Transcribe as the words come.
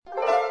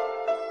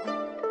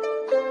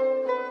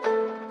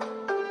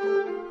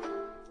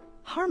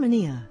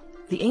Harmonia,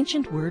 the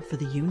ancient word for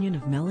the union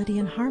of melody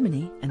and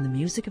harmony and the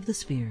music of the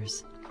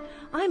spheres.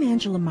 I'm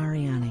Angela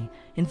Mariani,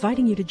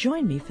 inviting you to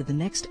join me for the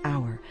next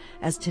hour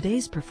as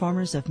today's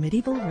performers of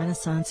medieval,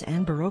 Renaissance,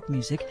 and Baroque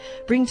music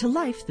bring to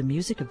life the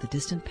music of the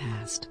distant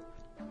past.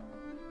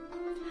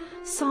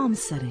 Psalm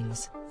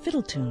settings,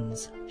 fiddle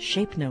tunes,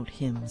 shape note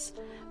hymns,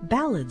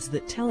 ballads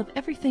that tell of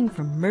everything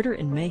from murder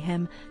and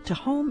mayhem to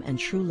home and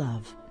true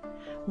love.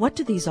 What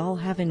do these all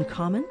have in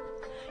common?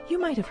 You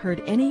might have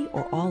heard any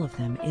or all of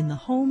them in the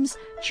homes,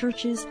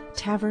 churches,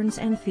 taverns,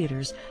 and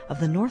theaters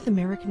of the North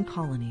American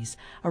colonies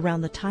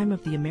around the time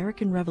of the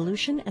American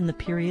Revolution and the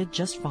period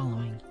just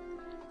following.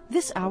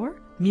 This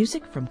hour,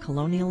 music from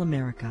colonial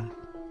America.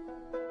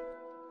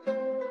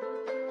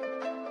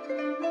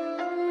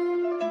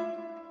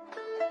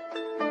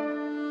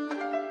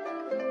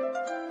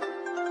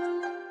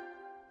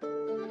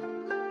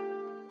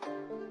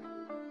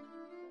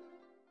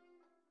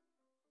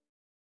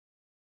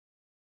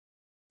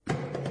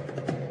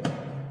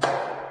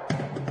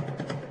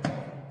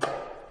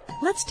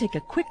 Let's take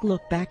a quick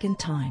look back in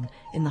time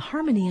in the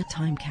Harmonia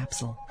time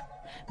capsule.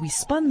 We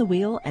spun the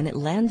wheel and it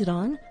landed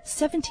on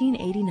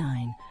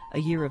 1789, a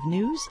year of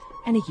news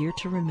and a year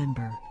to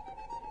remember.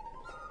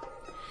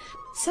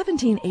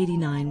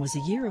 1789 was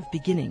a year of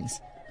beginnings.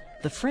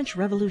 The French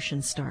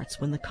Revolution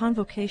starts when the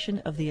convocation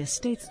of the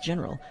Estates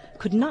General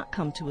could not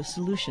come to a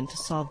solution to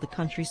solve the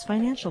country's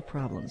financial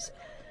problems.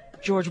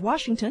 George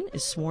Washington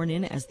is sworn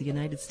in as the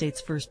United States'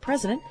 first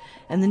president,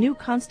 and the new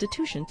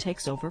Constitution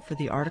takes over for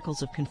the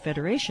Articles of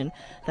Confederation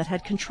that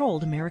had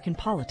controlled American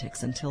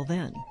politics until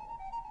then.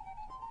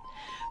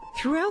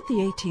 Throughout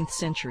the 18th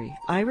century,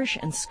 Irish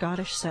and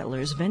Scottish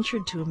settlers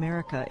ventured to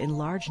America in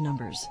large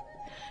numbers.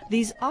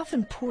 These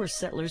often poor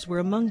settlers were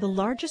among the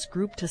largest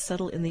group to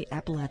settle in the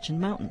Appalachian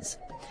Mountains.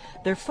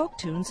 Their folk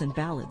tunes and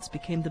ballads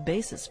became the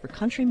basis for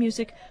country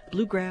music,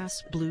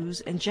 bluegrass,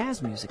 blues, and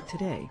jazz music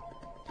today.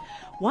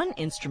 One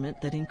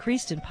instrument that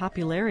increased in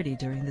popularity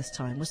during this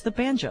time was the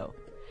banjo.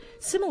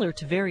 Similar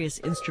to various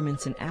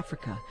instruments in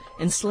Africa,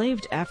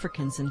 enslaved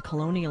Africans in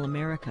colonial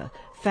America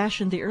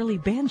fashioned the early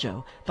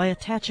banjo by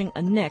attaching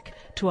a neck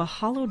to a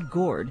hollowed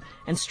gourd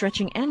and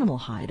stretching animal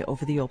hide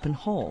over the open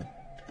hole.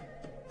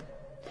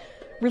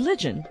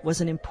 Religion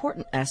was an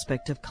important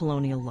aspect of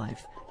colonial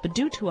life, but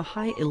due to a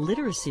high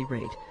illiteracy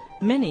rate,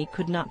 many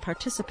could not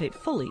participate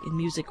fully in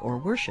music or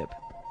worship.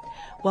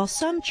 While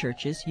some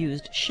churches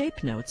used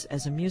shape notes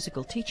as a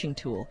musical teaching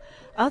tool,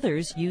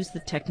 others used the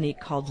technique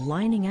called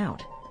lining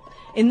out.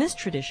 In this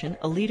tradition,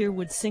 a leader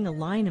would sing a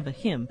line of a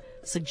hymn,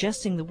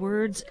 suggesting the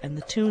words and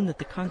the tune that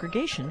the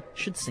congregation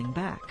should sing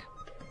back.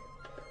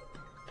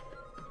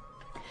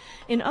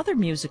 In other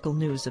musical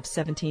news of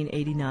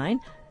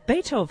 1789,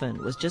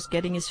 Beethoven was just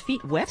getting his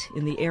feet wet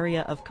in the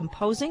area of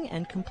composing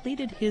and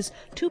completed his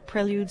 2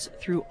 preludes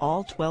through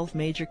all 12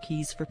 major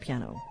keys for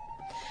piano.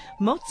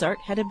 Mozart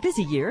had a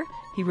busy year.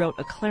 He wrote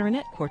a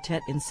clarinet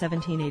quartet in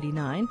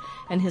 1789,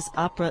 and his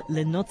opera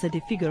Le Nozze di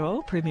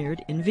Figaro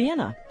premiered in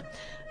Vienna.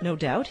 No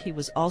doubt he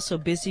was also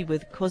busy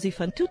with Così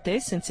fan tutte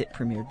since it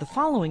premiered the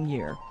following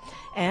year.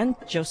 And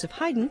Joseph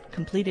Haydn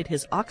completed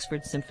his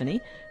Oxford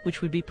Symphony,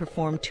 which would be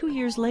performed 2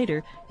 years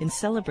later in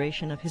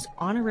celebration of his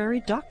honorary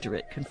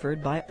doctorate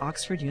conferred by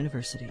Oxford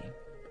University.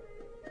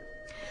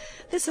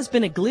 This has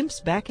been a glimpse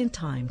back in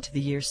time to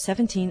the year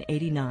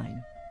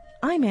 1789.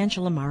 I'm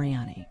Angela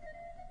Mariani.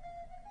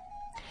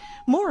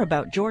 More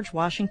about George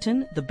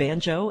Washington, the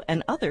banjo,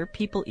 and other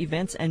people,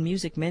 events, and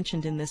music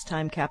mentioned in this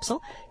time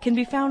capsule can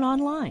be found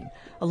online,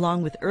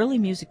 along with early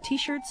music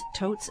t-shirts,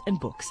 totes, and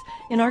books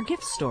in our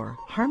gift store,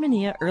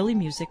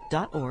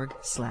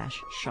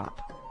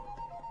 harmoniaearlymusic.org/shop.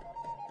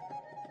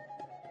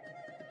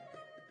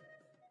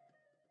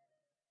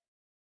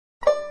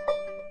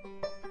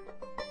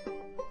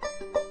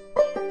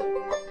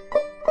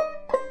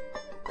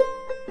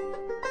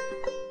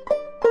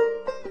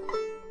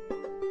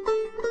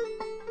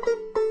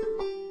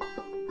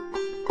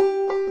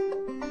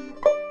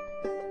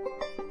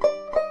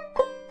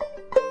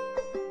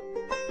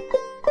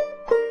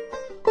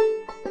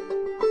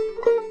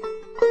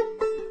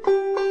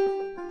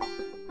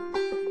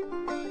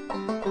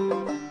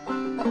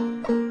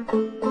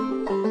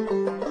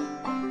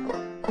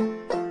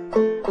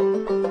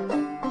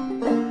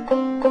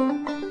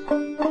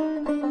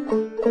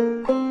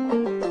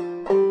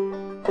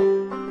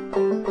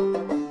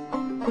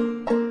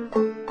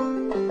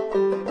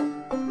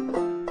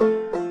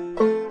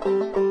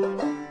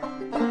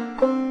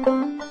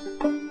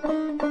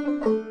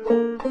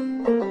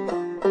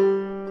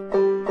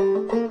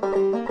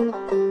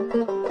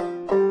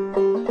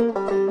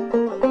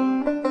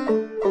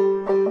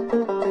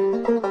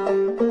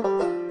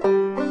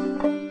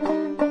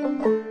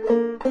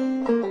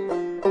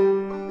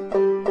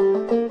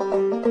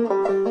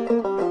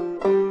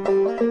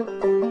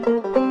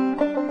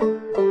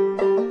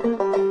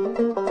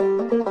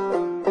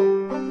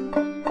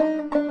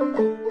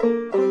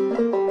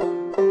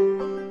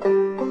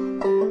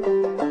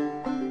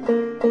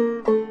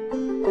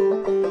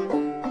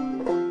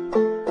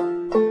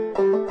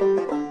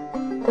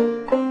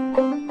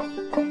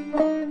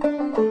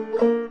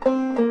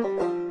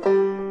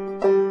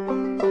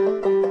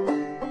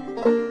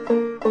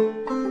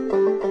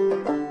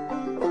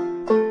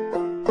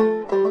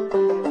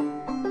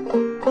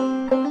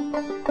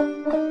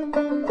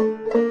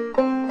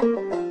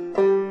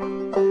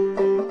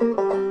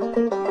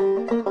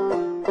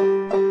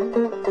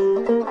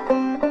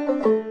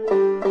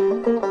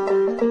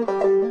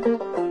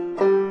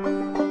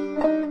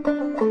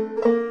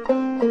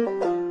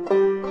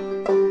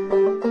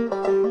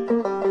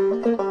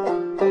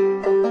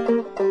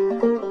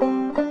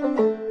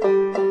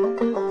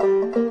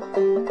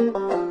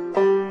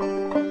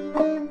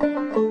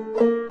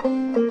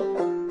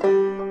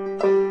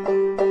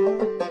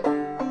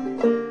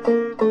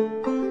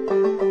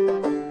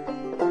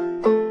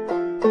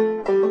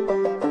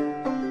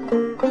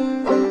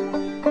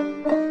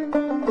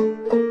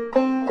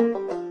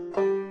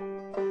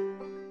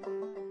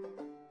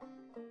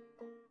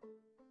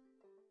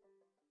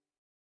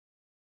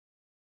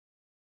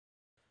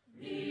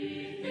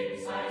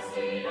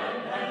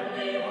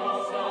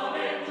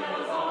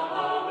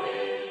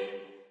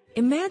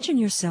 Imagine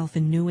yourself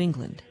in New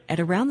England at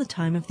around the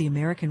time of the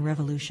American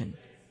Revolution.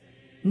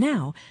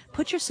 Now,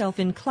 put yourself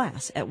in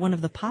class at one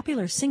of the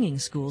popular singing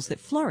schools that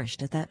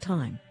flourished at that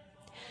time.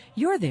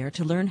 You're there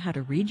to learn how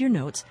to read your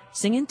notes,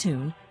 sing in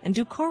tune, and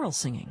do choral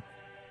singing.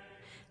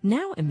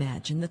 Now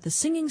imagine that the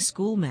singing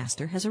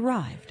schoolmaster has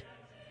arrived.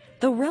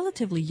 Though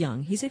relatively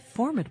young, he's a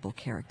formidable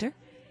character,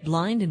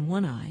 blind in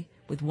one eye,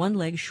 with one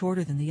leg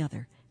shorter than the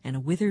other, and a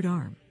withered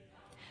arm.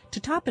 To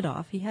top it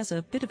off, he has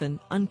a bit of an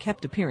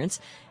unkempt appearance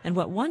and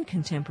what one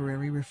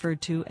contemporary referred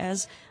to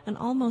as an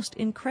almost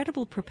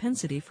incredible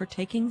propensity for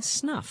taking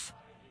snuff.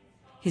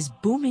 His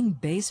booming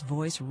bass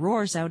voice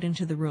roars out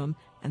into the room,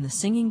 and the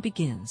singing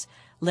begins,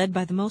 led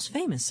by the most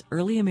famous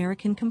early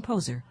American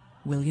composer,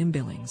 William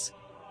Billings.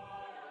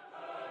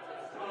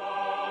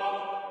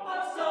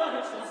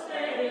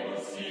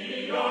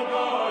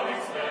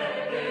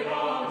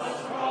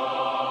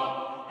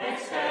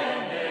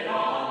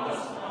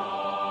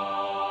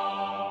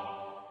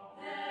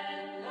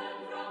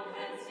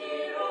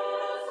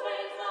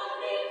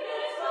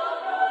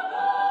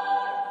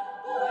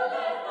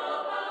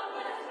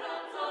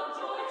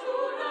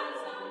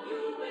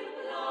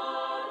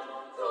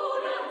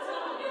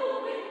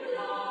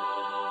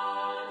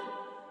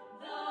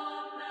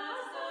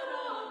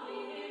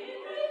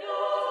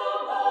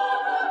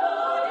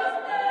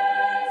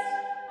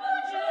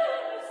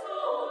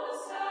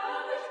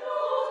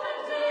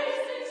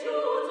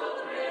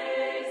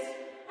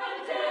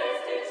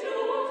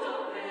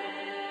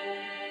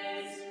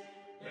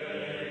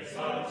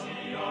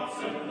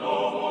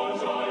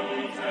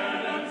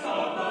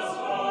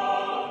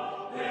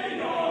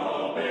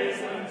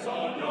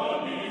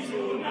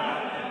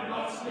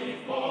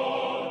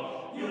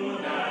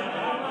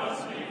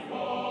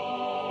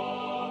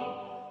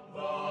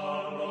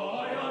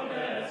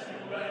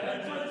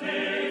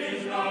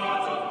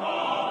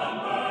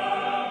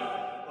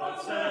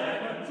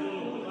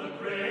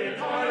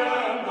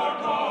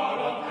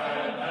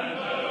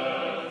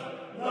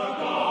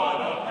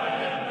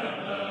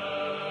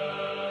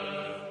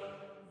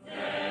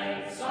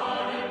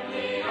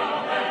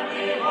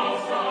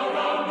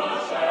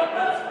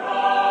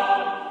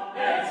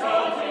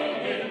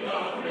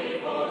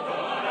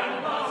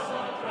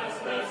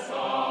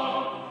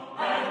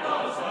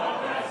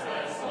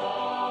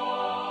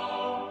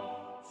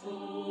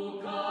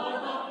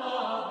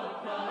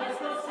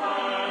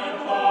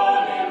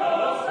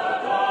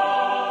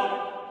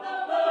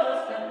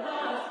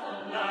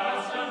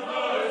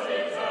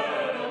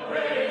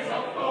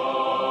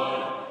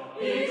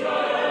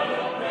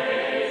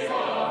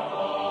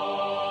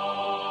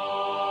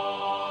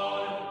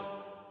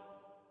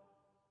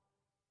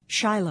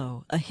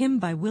 Shiloh, a hymn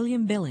by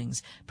William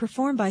Billings,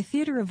 performed by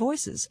Theatre of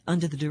Voices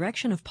under the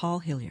direction of Paul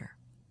Hillier.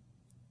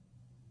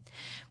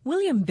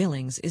 William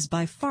Billings is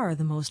by far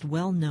the most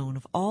well-known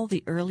of all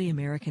the early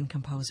American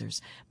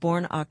composers,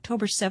 born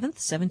October 7,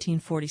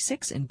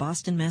 1746, in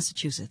Boston,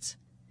 Massachusetts.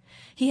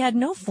 He had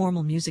no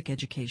formal music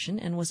education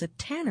and was a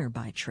tanner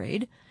by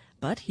trade,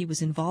 but he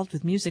was involved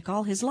with music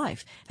all his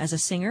life, as a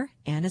singer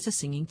and as a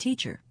singing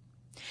teacher.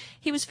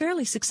 He was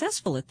fairly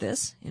successful at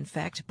this. In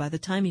fact, by the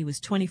time he was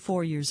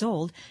 24 years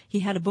old, he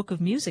had a book of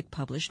music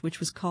published which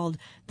was called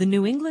The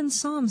New England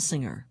Psalm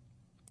Singer.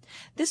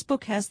 This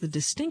book has the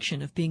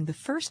distinction of being the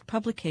first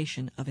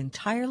publication of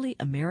entirely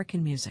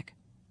American music.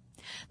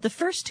 The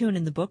first tune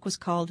in the book was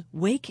called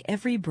Wake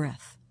Every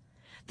Breath.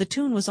 The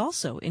tune was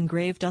also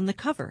engraved on the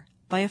cover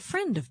by a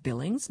friend of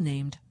Billings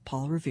named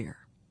Paul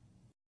Revere.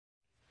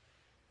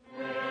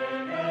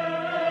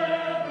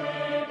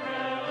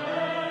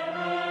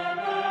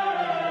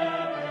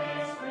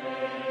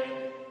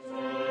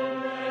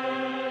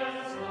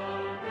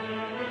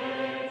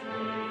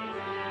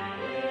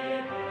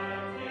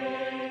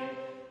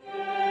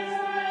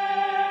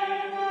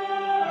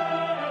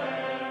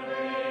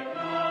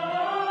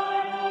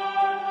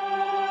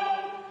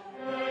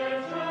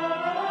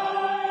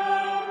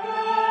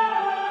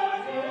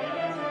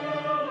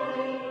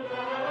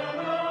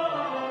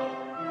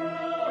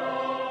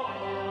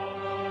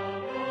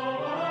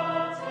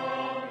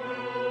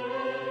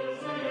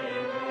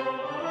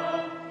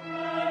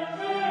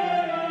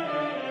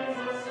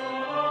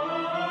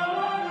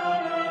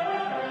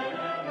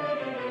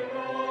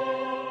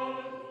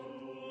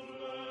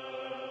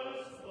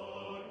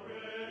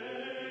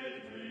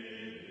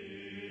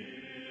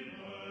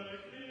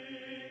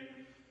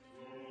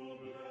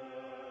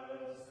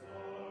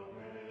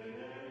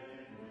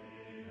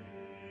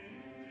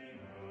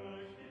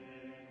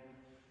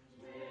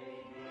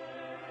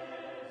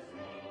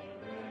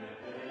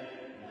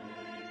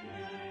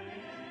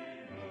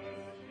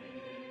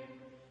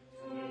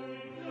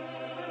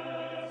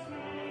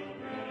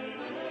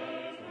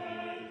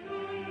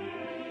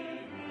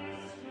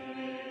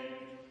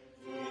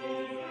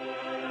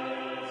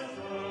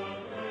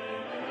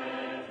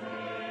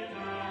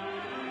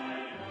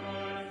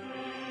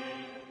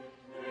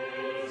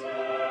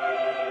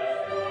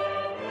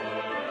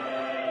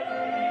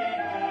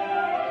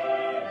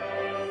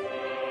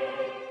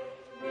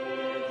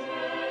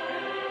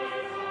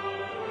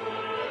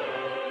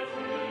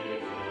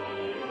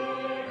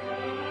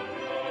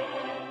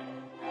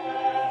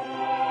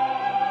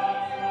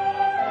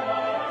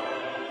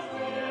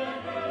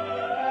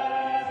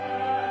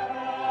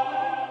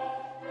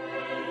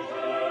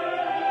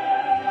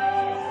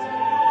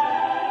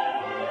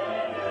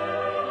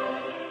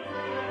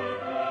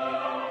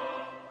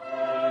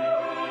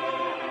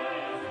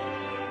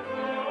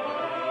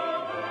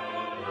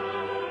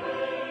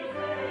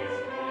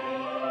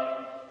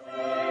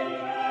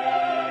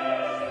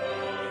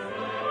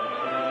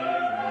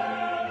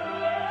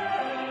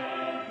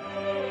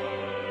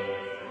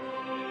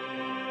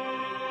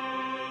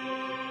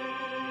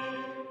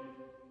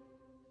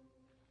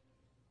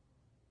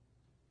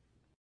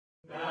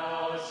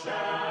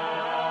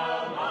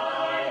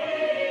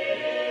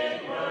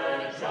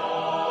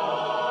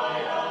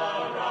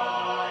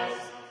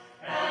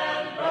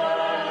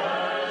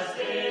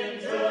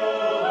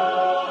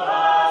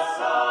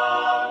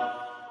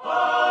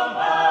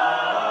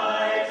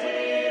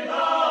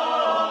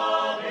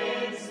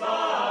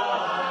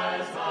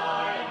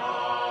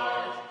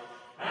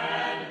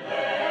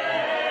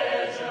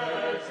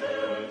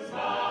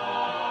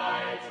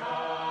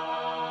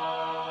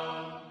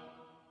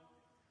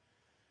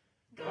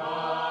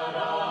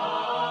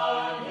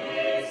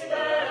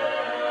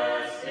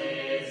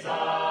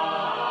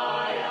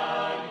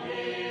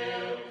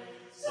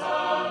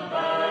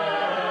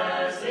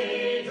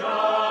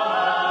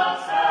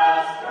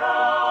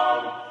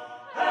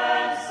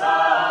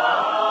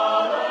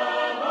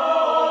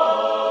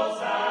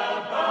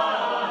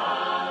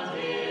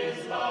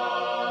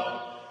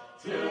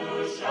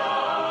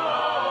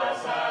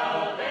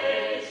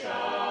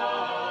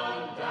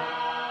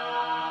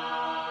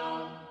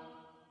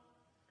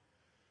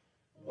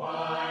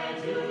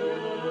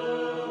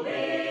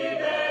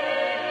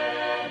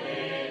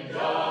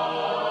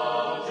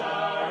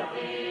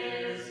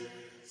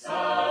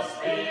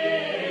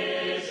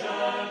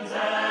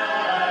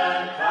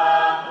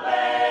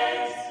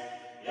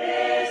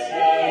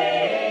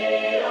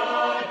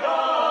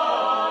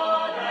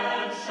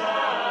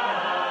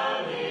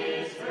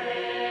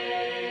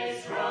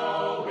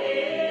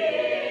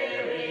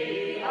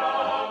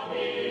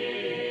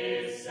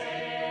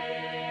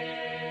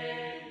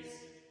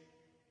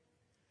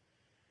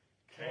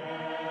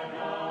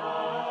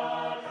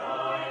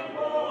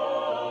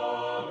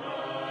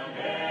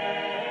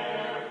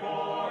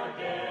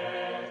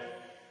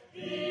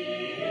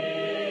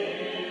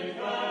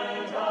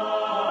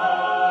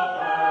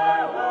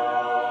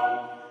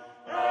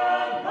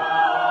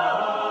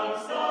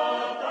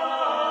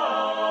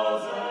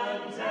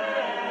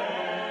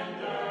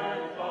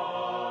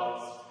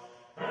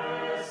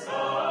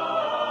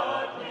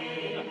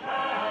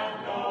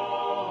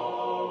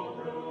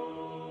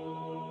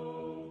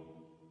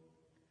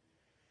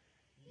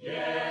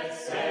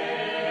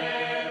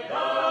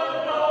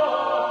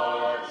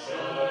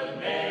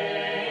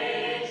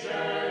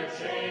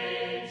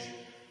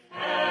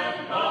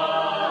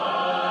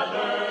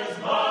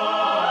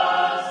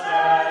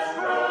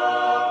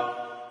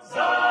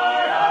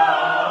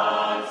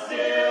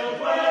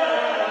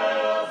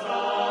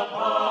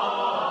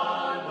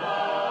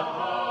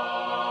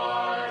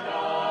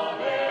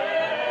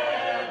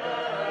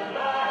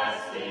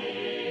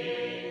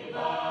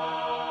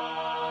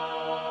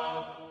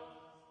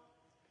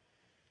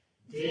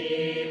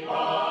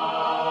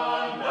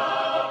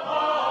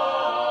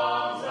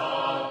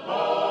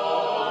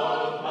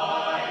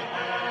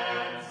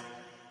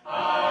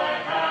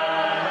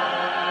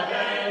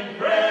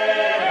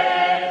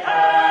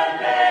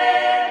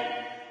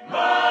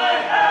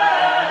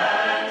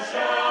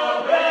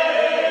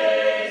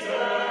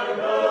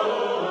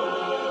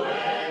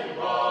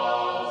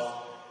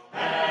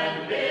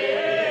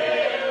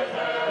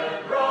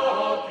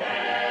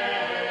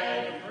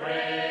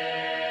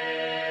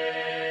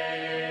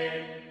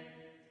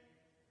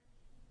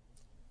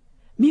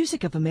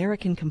 music of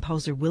American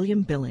composer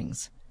William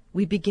Billings.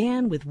 We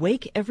began with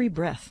Wake Every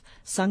Breath,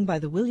 sung by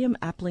the William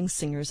Appling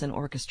Singers and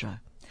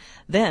Orchestra.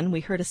 Then we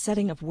heard a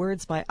setting of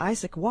words by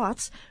Isaac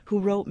Watts, who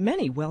wrote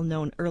many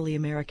well-known early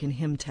American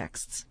hymn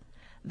texts.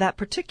 That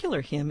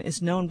particular hymn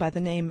is known by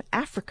the name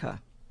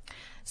Africa.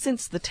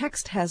 Since the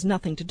text has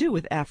nothing to do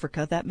with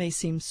Africa, that may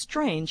seem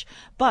strange,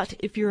 but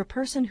if you're a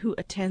person who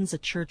attends a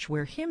church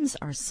where hymns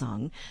are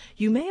sung,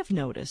 you may have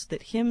noticed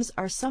that hymns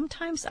are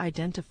sometimes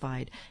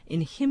identified in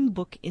hymn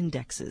book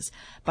indexes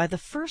by the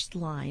first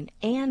line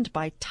and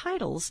by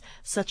titles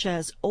such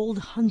as Old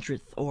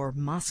Hundredth or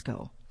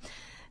Moscow.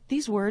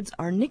 These words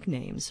are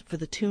nicknames for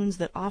the tunes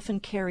that often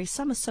carry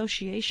some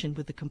association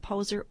with the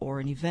composer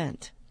or an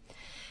event.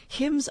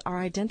 Hymns are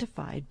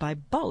identified by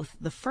both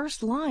the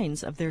first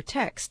lines of their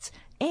texts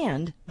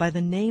and by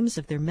the names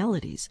of their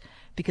melodies,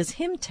 because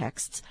hymn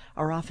texts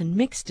are often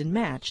mixed and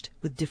matched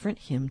with different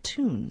hymn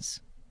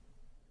tunes.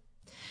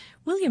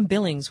 William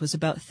Billings was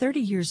about 30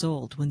 years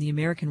old when the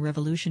American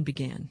Revolution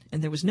began,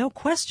 and there was no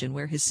question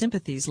where his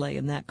sympathies lay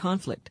in that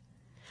conflict.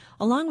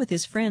 Along with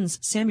his friends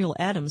Samuel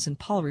Adams and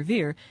Paul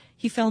Revere,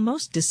 he fell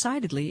most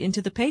decidedly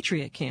into the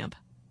Patriot camp.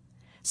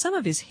 Some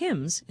of his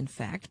hymns, in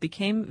fact,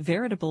 became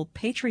veritable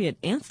patriot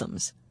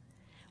anthems.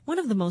 One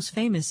of the most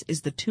famous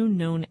is the tune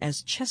known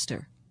as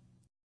Chester.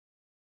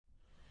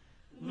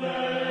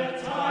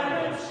 Let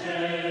tyrants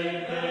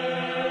shake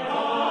their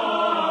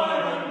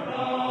iron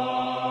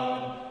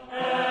rod,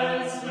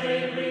 and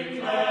slavery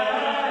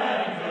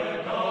clang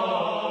the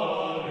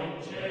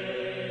galling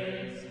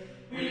chains.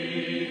 We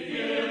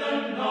fear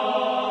them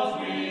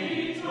not, we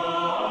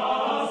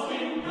trust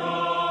in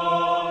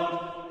God.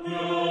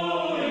 New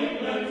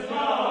England's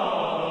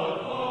God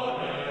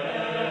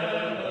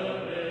forever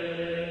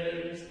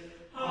reigns.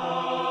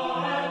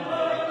 And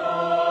the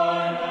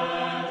corn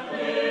and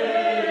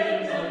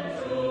Clinton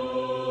too,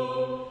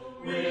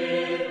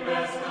 with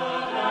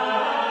Prescott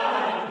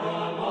and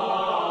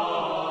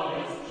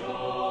Cornwallis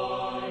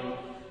join,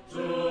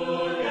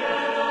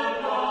 together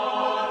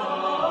part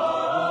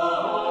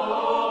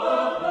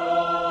overflow,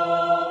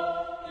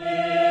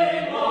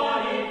 in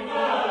one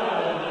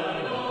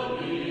infernal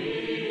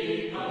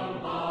league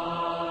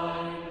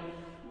combine.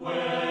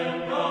 When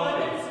God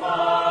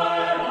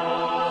inspired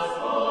us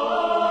for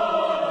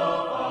the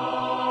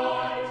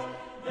fight,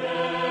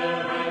 their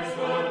ranks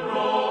were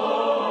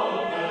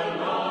broke, their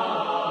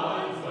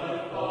lines were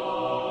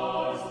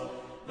forced,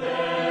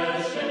 their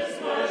ships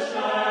were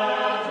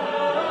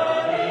shattered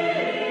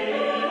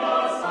in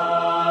our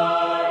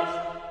sight,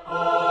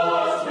 or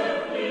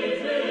swiftly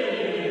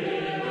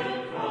driven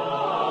from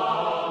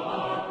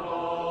our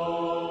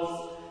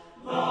coast.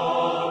 The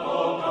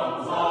foe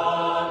comes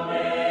on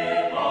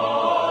with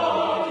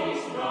haughty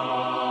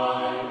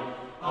stride,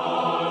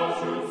 our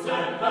troops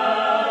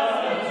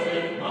advance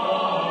with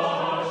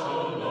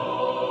martial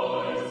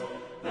noise,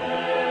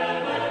 their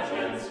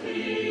veterans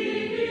flee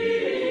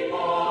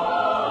before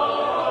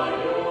our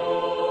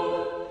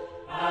youth,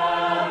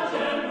 and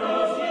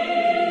generals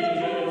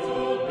yield to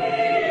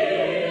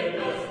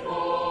bigness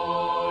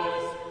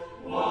boys.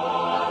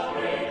 What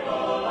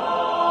grateful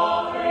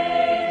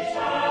offering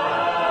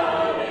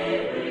shall we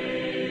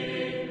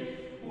bring?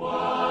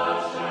 What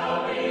shall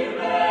we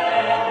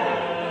render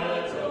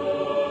to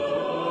the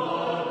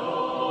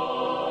Lord?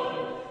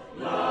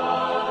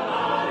 Loud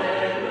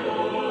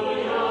hallelujahs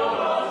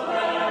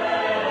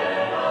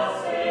let us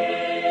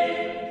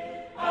sing,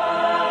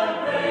 and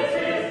praise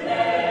His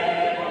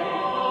name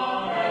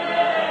on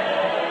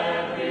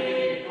every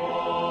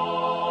chord.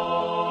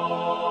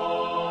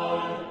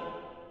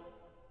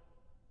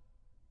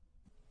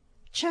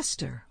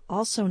 Chester,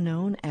 also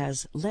known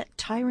as Let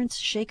Tyrants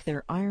Shake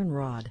Their Iron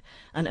Rod,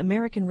 an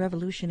American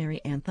Revolutionary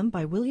anthem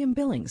by William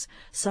Billings,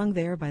 sung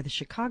there by the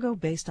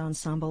Chicago-based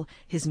ensemble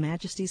His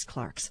Majesty's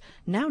Clerks,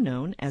 now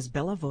known as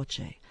Bella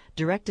Voce,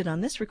 directed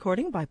on this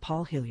recording by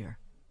Paul Hillier.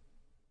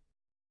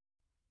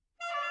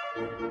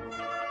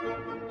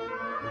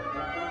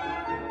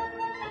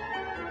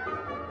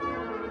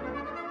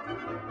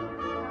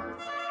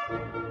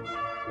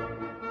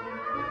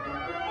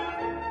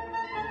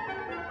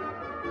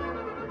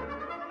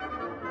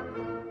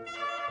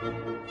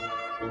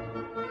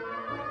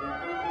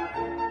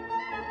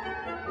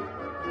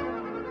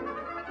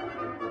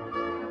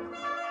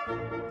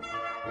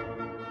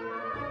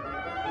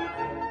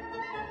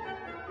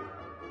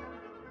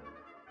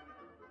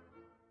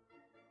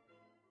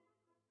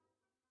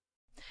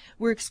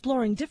 We're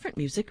exploring different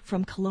music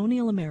from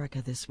colonial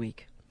America this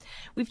week.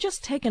 We've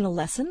just taken a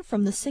lesson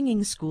from the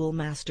singing school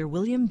master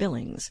William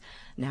Billings.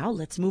 Now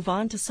let's move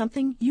on to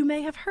something you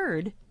may have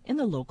heard in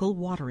the local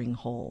watering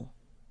hole.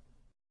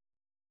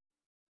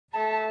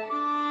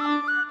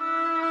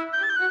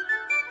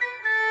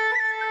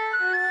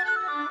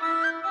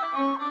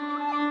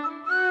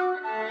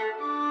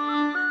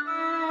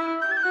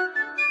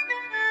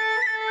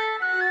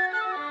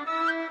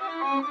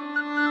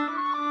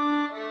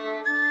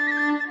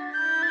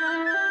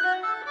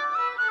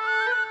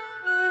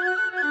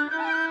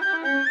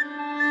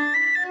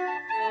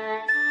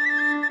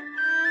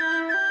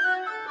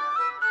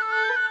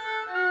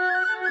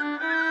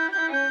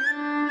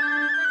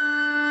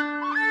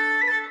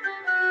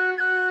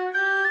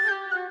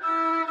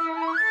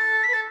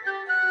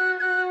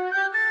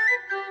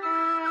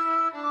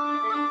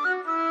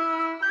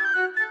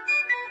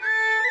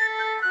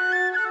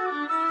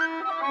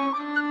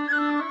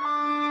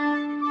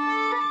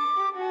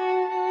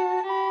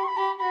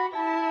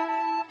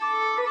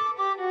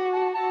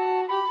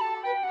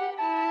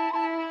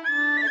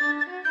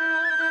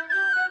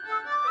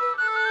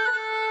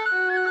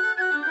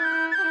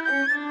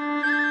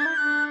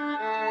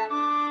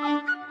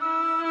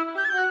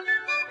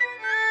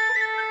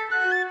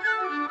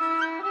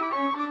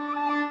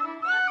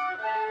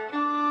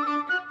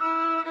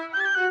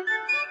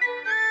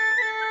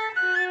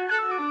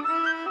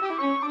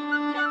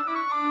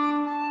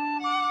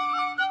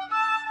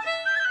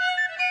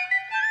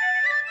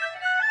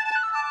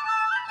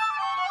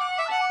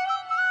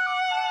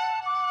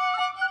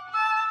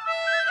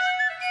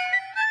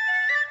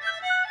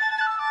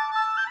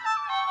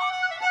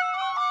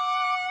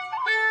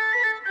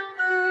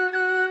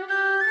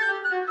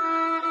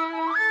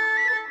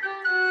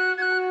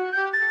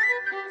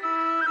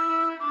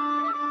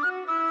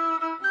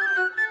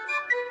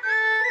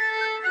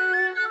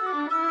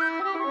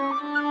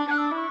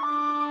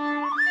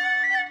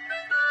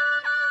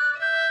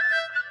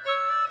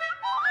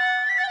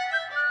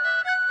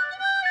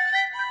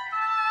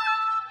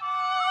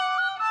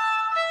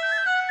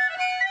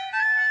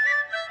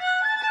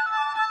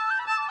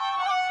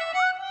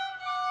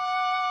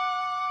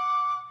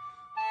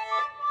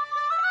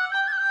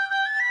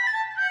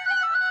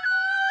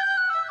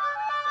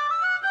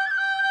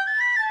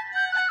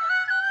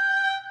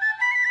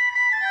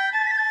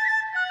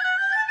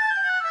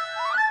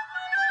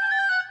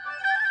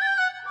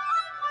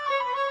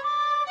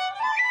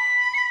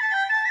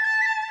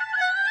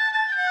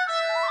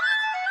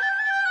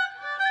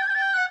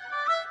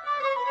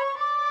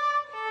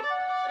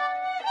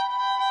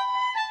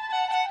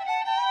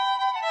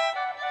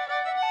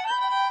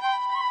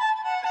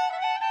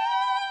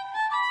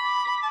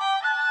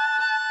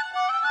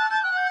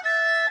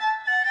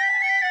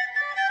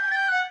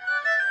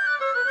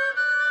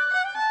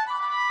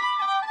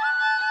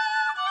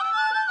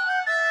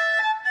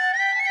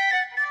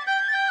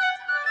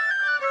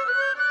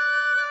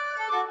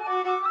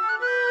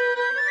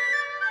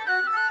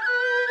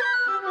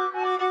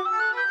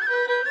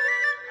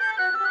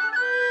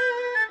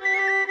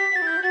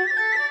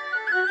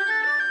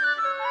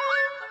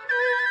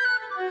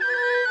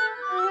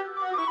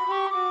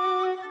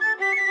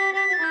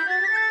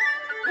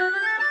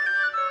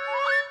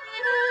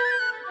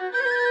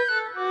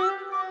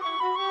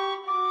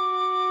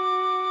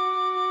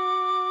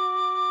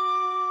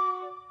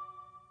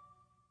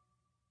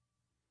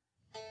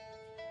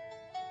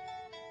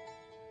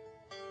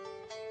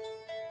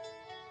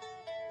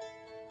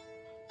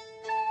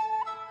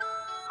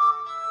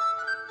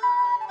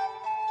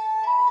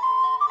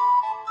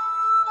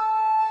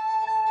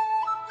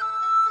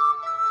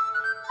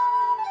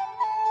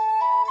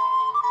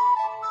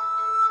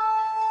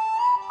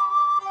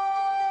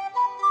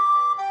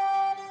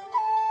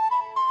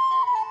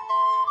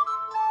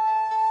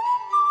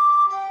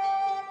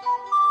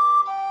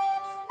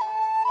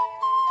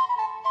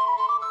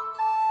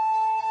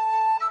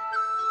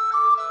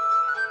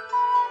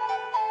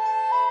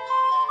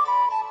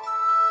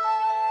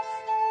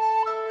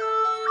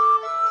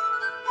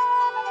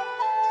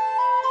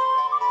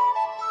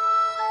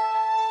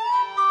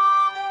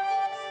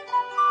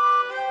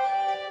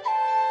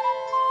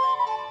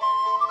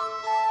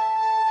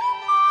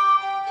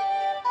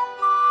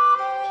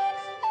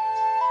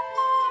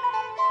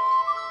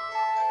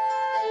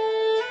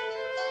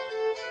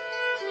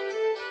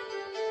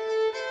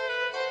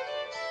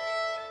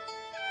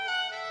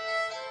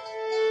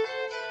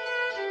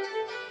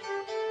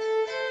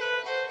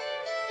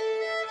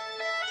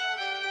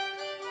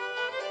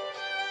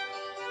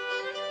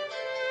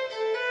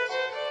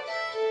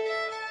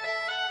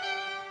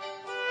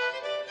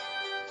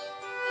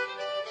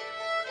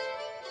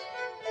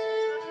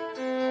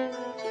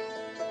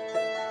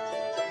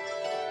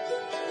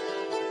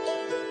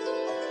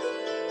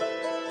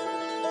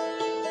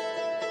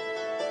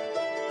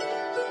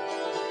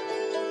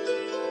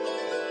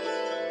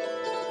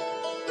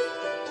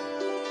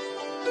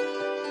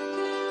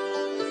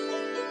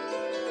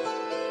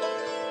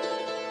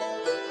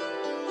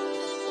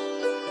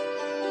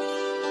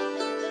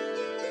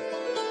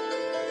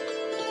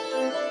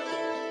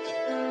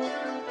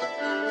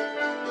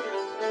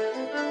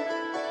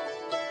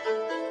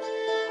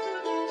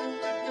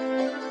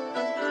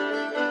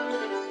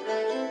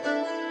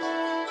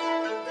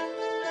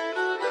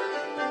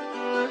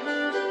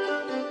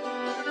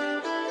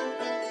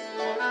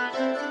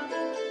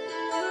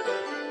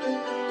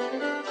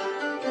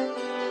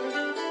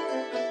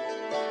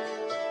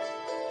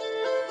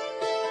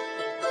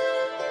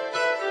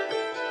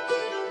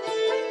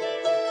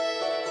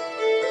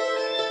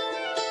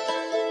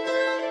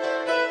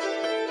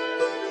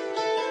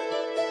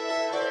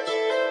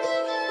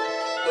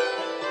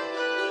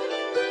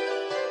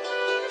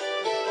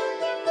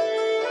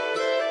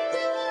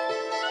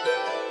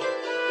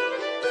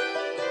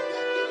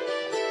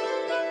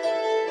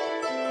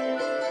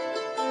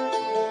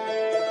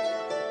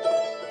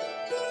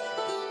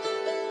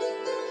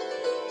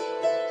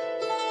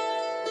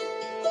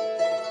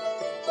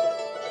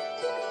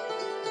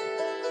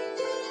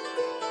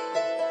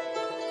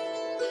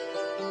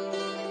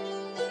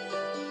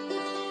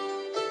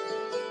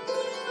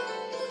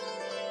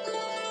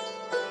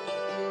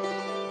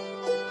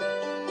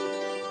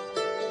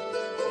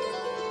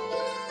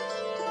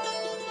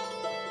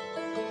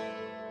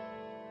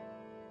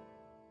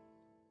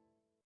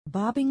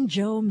 Bobbing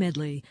Joe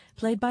medley,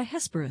 played by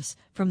Hesperus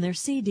from their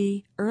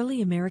CD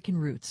Early American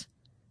Roots.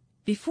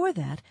 Before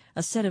that,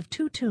 a set of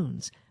two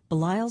tunes,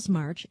 Belial's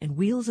March and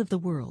Wheels of the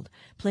World,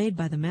 played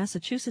by the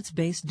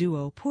Massachusetts-based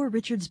duo Poor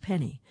Richard's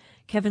Penny,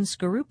 Kevin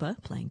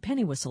Skorupa playing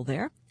penny whistle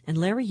there, and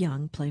Larry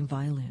Young playing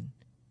violin.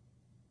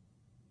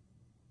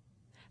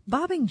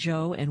 Bobbing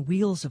Joe and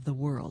Wheels of the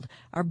World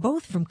are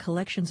both from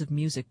collections of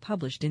music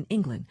published in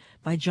England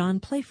by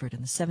John Playford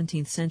in the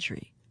 17th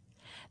century.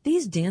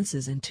 These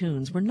dances and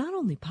tunes were not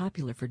only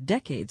popular for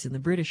decades in the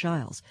British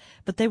Isles,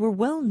 but they were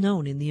well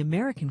known in the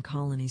American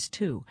colonies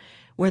too,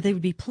 where they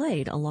would be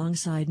played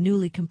alongside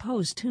newly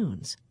composed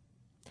tunes.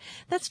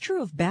 That's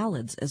true of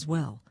ballads as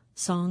well.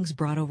 Songs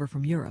brought over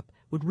from Europe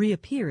would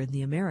reappear in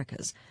the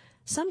Americas,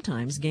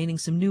 sometimes gaining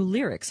some new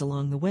lyrics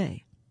along the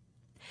way.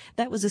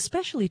 That was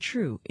especially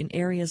true in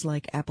areas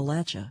like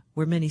Appalachia,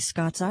 where many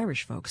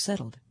Scots-Irish folk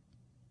settled.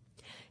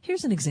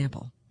 Here's an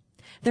example.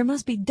 There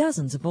must be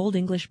dozens of Old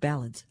English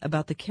ballads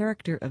about the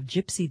character of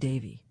Gypsy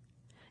Davy.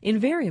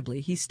 Invariably,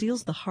 he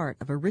steals the heart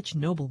of a rich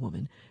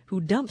noblewoman who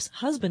dumps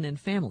husband and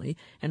family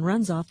and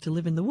runs off to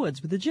live in the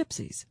woods with the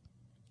gypsies.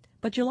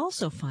 But you'll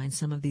also find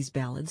some of these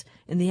ballads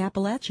in the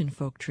Appalachian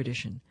folk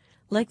tradition,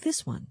 like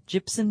this one,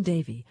 Gypsum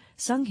Davy,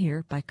 sung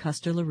here by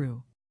Custer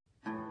LaRue.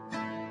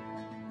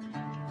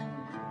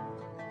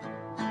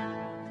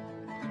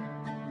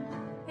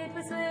 It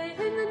was late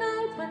in the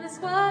night when the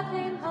squire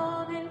came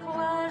home,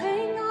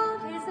 inquiring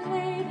of his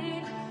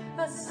lady.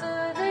 A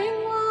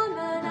serving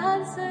woman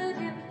answered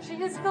him, she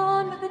has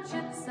gone with the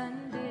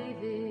Gypsum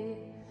Davy.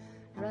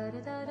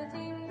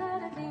 Ra-da-da-da-ding,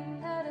 da-da-ding,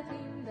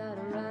 da-da-ding,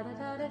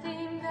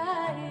 da-da-ra-da-da-da-ding,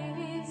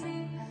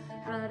 da-easy.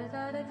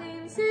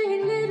 Ra-da-da-da-ding,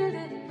 sing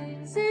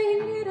little-little-ding, sing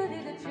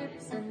little-little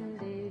Gypsum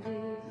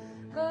Davy.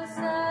 Go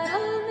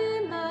saddle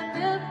me my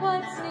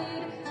milk-white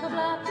steed, the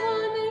black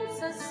morning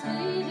so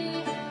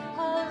speedy.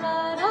 I'll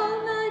ride all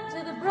night to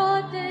the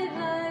broad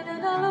daylight,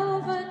 and I'll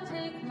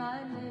overtake my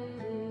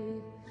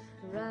lady.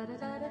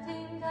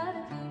 Ra-da-da-da-ding,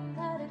 da-da-ding,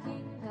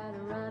 da-da-ding,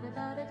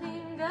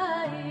 da-da-ra-da-da-da-ding,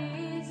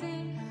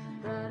 da-easy.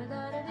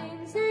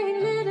 Ra-da-da-da-ding, sing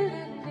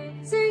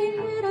little-little-ding, sing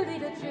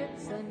little-little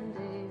Gypsum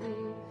Davy.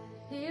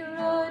 He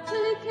rode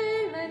till he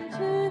came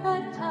into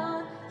that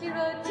town, he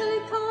rode till he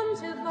come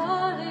to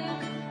Bali.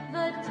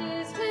 The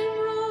tears came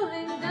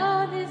rolling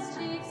down his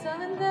cheeks,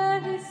 and there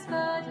he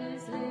spurred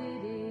his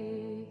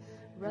lady.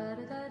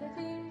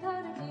 Ra-da-da-da-ding,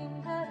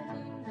 da-da-ding,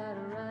 da-da-ding,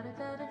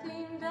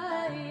 da-da-ra-da-da-da-ding,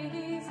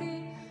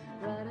 da-easy.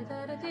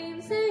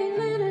 Ra-da-da-da-ding, sing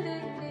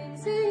little-little-ding,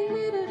 sing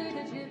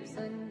little-little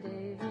Gypsum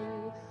Davy.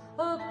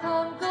 Oh,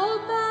 come, go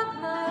back,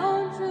 my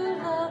own true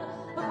love,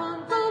 oh,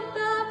 come, go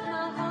back,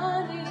 my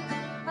honey.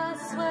 I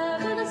swear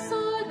by the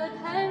sword that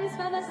hangs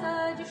by my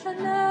side, you shall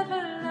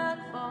never lack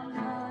for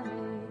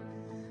money.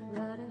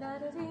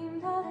 Ra-da-da-da-ding,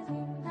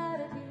 da-da-ding,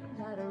 da-da-ding,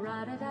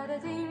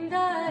 da-da-ra-da-da-da-ding,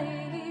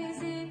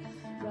 da-easy.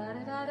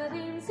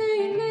 Ra-da-da-da-ding,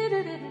 sing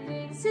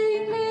little-little-ding,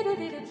 sing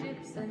little-little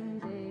Gypsum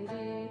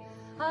Davy.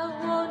 I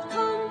won't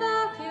come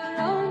back, your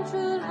own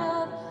true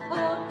love, I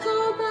won't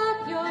go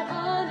back, your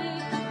honey,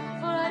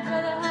 for I'd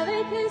rather have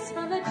a kiss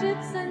from a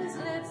gypsum's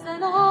lips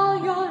than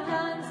all your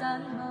lands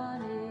and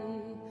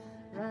money.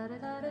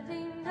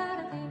 Ra-da-da-da-ding,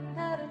 da-da-ding,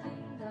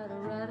 da-da-ding,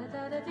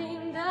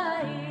 da-da-ra-da-da-da-ding,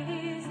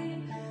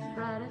 da-easy.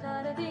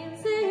 Ra-da-da-da-ding,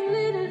 sing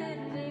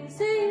little-little-ding,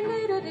 sing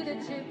little-little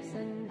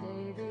Gypsum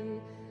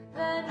Davy.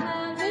 Then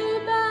hand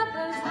me back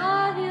those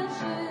high-heeled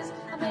shoes,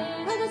 I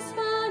made of the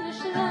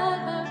Spanish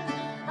leather,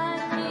 and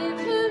give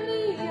to me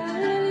a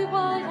lily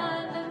white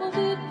hand, and we'll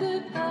bid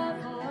goodbye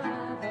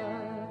forever.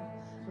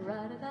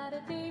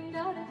 Ra-da-da-da-ding,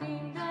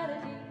 da-da-ding,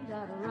 da-da-ding,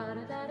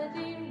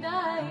 da-da-ra-da-da-da-ding,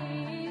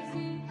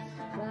 da-easy.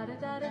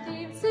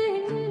 Ra-da-da-da-ding,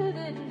 sing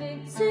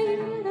little-little-ding, sing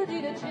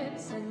little-little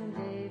Gypsum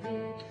Davy.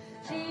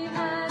 She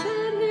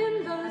handed him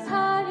those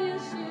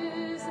high-heeled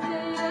shoes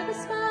made of the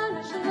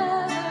Spanish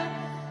leather,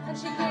 and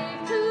she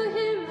gave to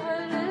him her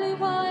lily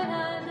white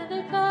hand, and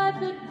they bade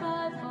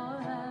goodbye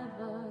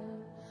forever.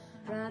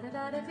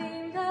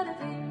 Ra-da-da-da-ding,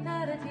 da-da-ding,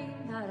 da-da-ding,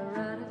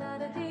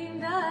 da-da-ra-da-da-da-ding,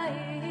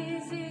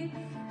 da-easy.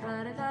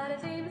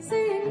 Ra-da-da-da-ding,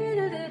 sing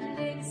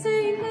little-little-ding,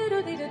 sing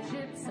little-little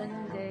Gypsum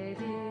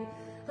Davy.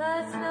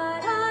 Last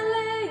night I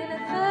lay in a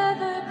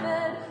feather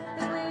bed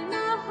between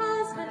my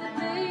husband and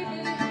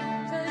baby.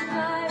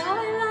 Tonight I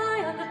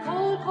lie on the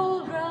cold,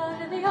 cold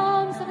ground in the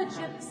arms of a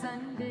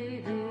Gypsum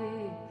Davy.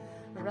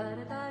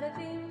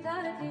 Ra-da-da-da-ding,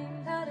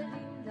 da-da-ding,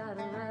 da-da-ding,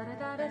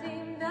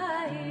 da-da-ra-da-da-da-ding,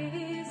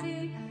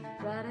 da-easy.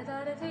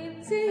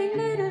 Ra-da-da-da-ding, sing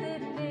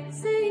little-little-ding,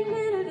 sing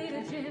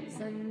little-little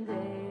Gypsum Davy.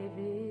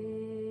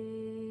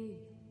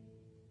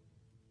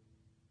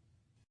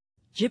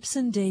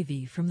 Gypsum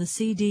Davy from the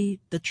CD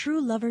The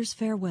True Lover's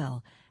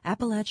Farewell,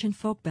 Appalachian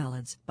Folk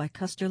Ballads by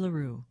Custer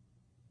LaRue.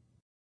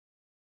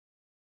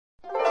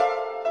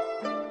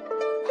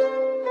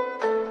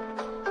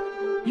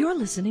 You're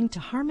listening to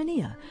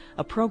Harmonia,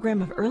 a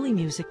program of early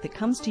music that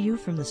comes to you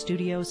from the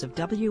studios of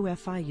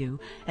WFIU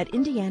at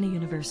Indiana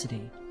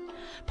University.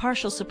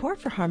 Partial support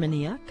for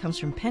Harmonia comes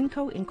from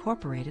Penco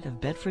Incorporated of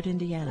Bedford,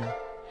 Indiana.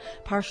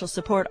 Partial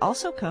support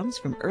also comes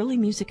from Early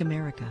Music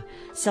America,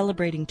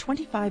 celebrating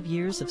 25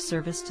 years of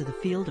service to the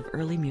field of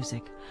early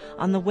music,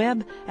 on the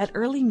web at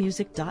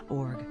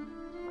earlymusic.org.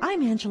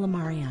 I'm Angela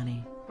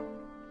Mariani.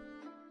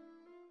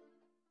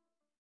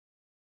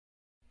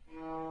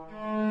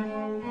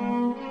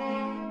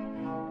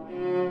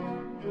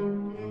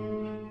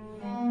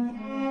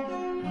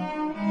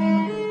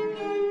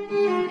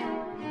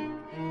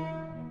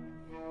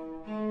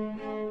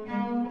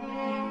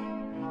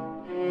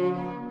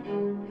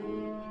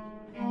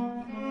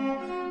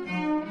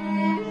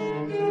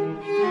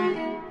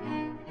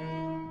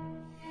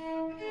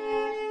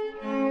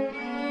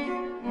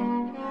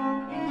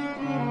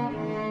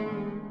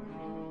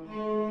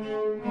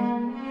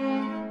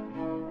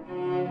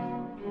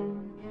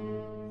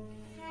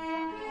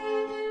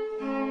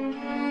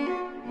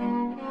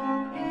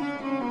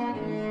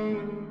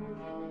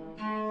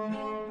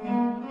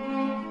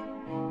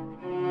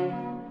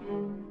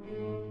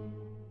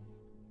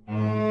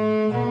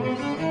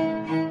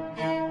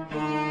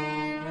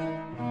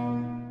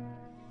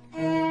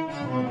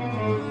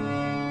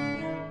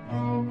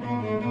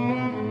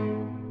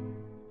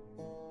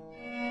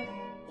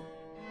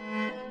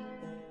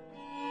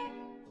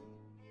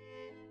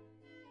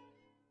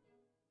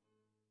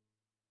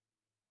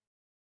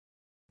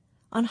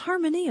 On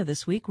Harmonia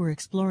this week, we're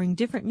exploring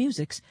different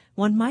musics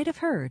one might have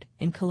heard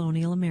in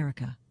colonial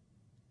America.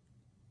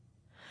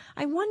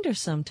 I wonder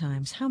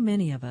sometimes how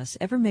many of us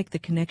ever make the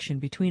connection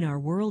between our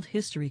world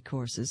history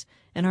courses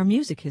and our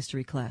music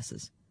history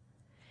classes.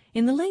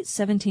 In the late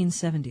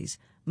 1770s,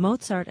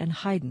 Mozart and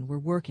Haydn were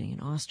working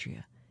in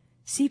Austria.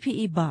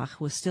 C.P.E.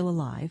 Bach was still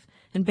alive,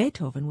 and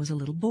Beethoven was a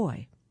little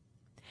boy.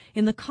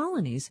 In the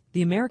colonies,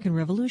 the American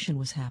Revolution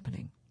was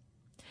happening.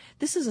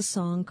 This is a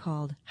song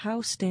called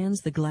How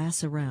Stands the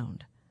Glass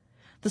Around?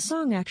 The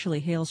song actually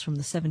hails from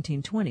the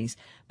 1720s,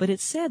 but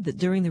it's said that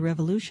during the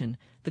Revolution,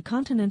 the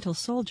Continental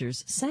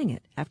soldiers sang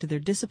it after their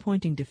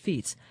disappointing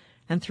defeats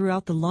and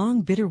throughout the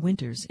long, bitter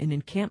winters in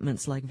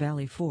encampments like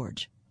Valley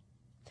Forge.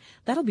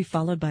 That'll be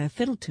followed by a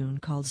fiddle tune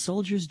called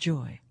Soldier's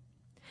Joy.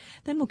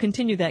 Then we'll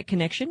continue that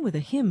connection with a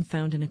hymn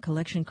found in a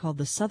collection called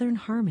the Southern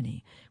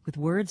Harmony, with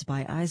words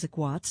by Isaac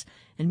Watts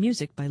and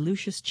music by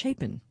Lucius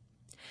Chapin.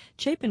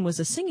 Chapin was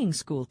a singing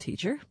school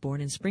teacher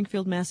born in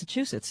Springfield,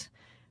 Massachusetts,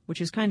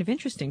 which is kind of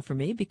interesting for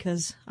me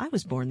because I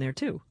was born there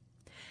too.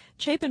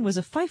 Chapin was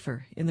a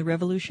fifer in the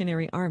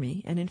Revolutionary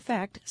Army and in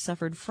fact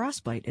suffered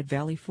frostbite at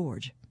Valley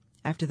Forge.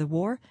 After the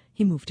war,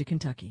 he moved to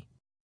Kentucky.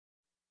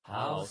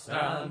 How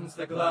stands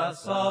the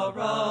glass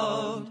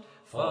around?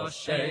 For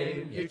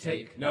shame you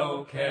take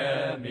no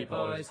care, me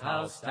boys.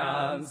 How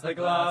stands the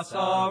glass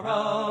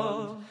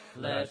around?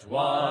 Let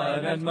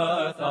wine and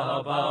mirth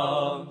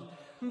abound.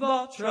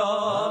 The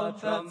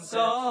trumpet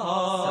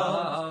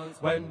sounds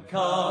when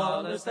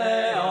colors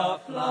they are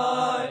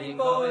flying,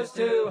 boys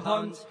to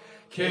hunt,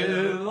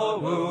 kill or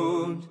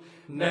wound.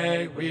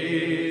 Nay,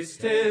 we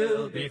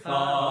still be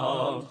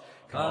found,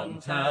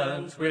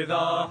 content with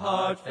our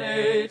hard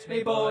fate,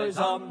 me boys,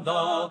 on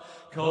the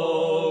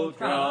cold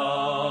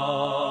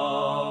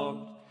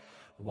ground.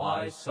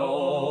 Why,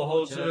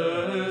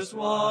 soldiers,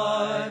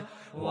 why?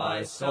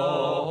 Why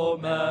so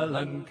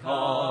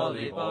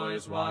melancholy,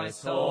 boys? Why,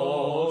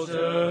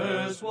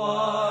 soldiers,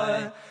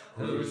 why?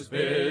 Whose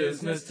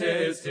business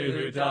 'tis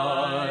to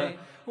die?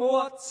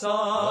 What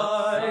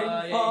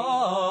sign?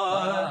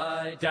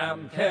 I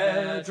damn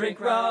care, drink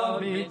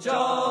round me,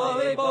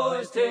 jolly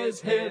boys,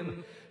 'tis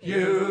him,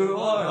 you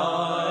or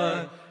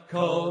I.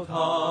 Cold,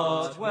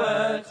 hot,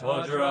 wet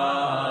or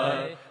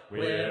dry,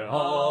 we're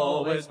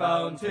always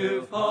bound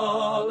to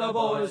follow,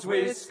 boys,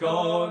 we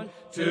scorn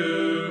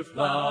to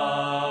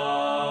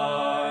fly.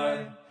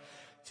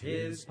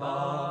 'Tis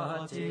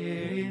but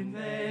in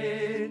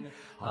vain,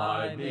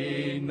 I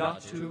mean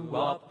not to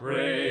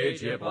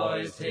upbraid ye,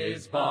 boys,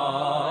 'tis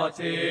but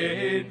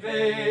in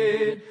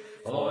vain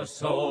for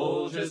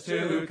soldiers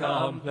to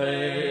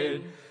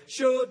complain.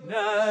 Should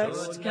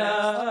next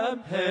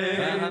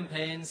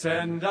campaign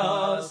send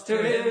us to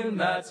him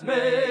that's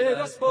made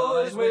us,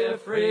 boys, we're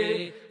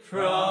free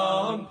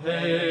from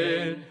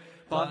pain.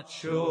 But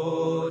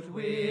should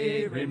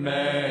we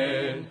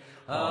remain,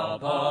 a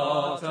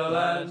bottle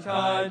and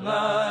kind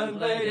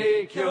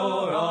landlady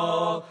cure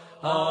all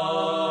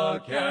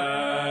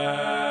again.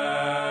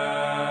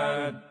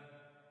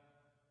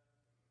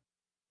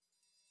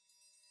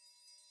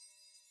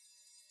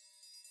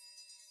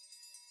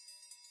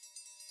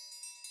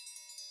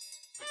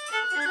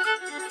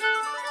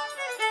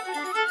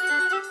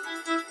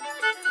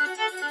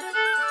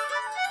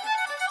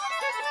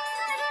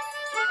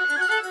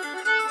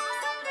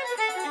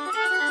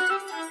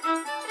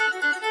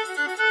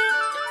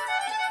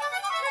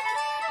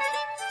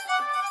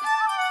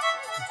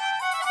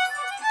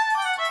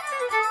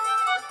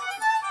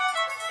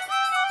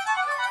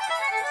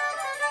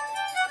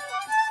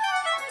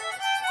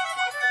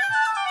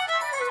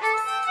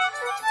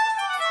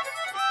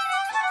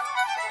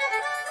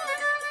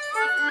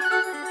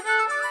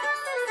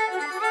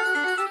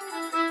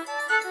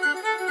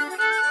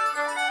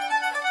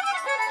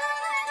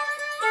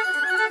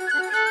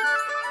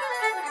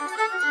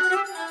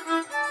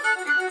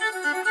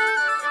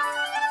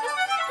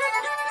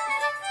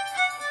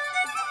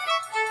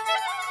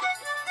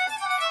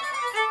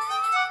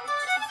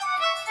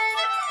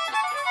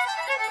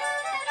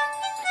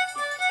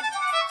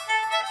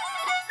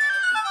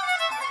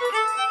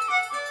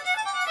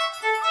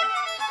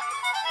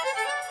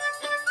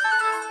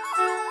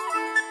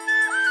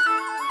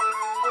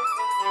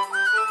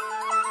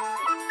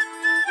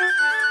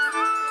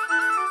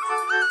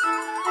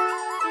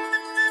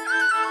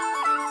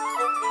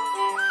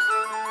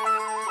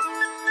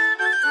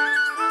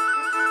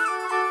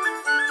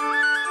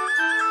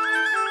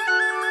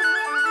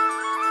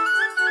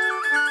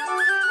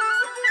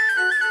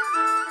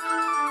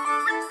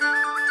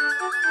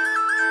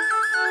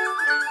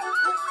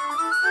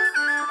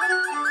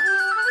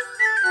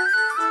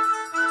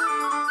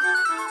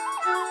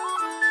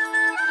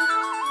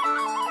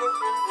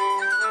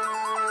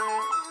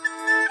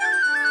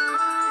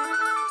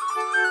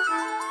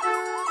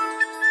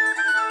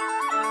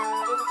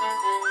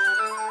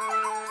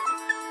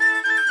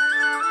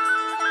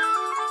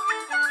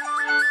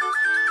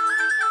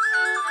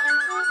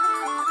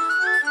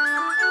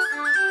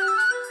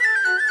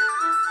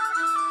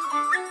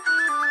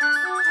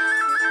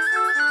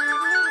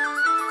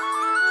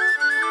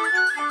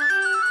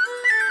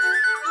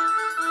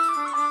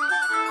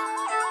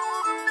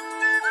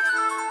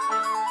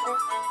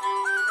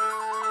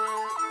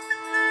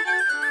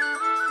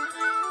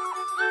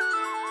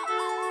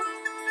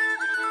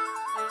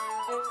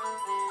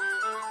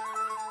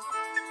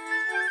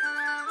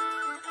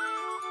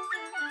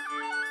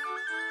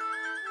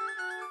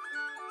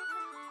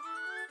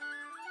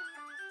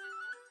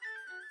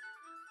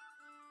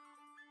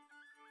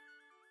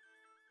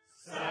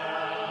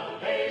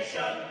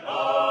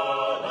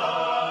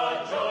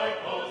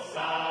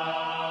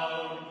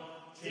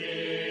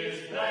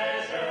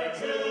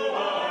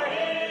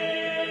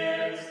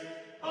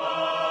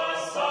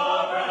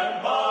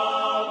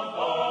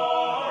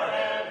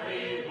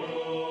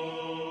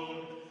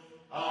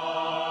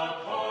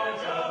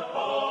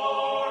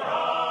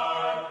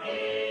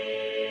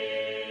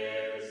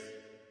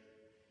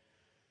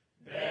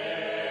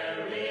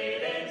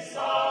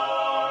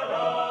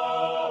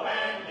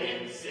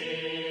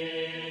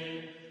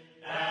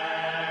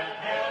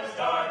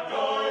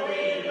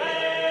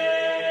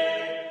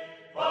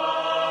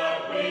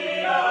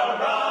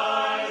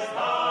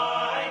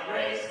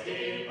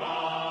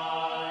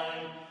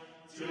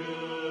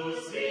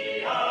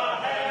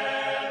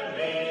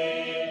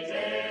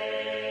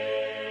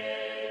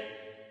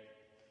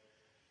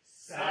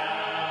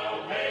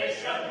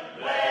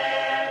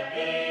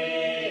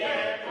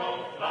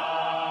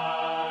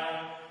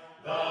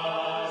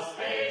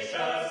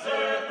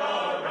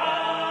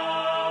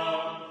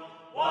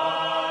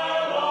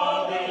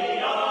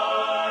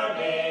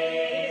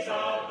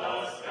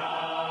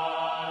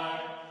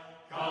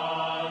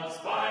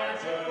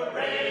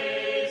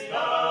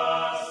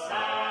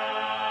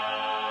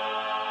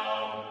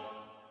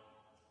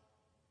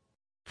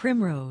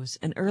 Primrose,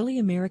 an early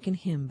American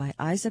hymn by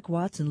Isaac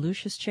Watts and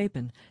Lucius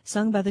Chapin,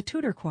 sung by the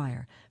Tudor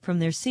Choir from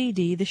their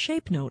CD The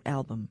Shape Note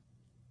album.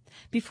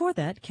 Before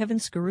that, Kevin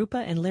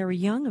Skarupa and Larry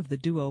Young of the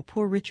duo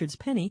Poor Richard's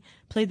Penny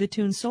played the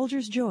tune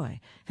Soldier's Joy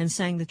and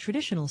sang the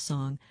traditional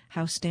song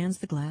How Stands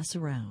the Glass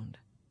Around.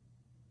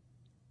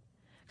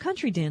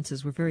 Country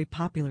dances were very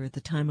popular at the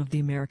time of the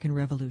American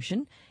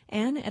Revolution,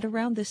 and at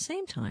around the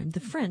same time, the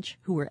French,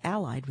 who were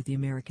allied with the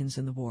Americans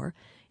in the war,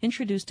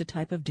 introduced a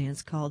type of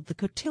dance called the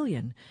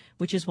cotillion,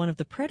 which is one of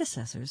the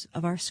predecessors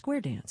of our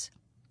square dance.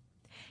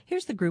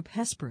 Here's the group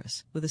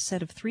Hesperus with a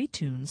set of 3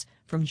 tunes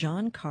from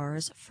John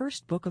Carr's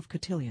first book of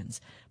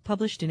cotillions,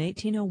 published in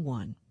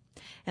 1801,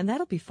 and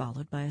that'll be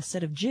followed by a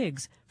set of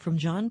jigs from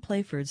John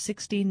Playford's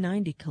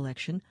 1690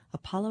 collection,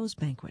 Apollo's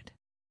Banquet.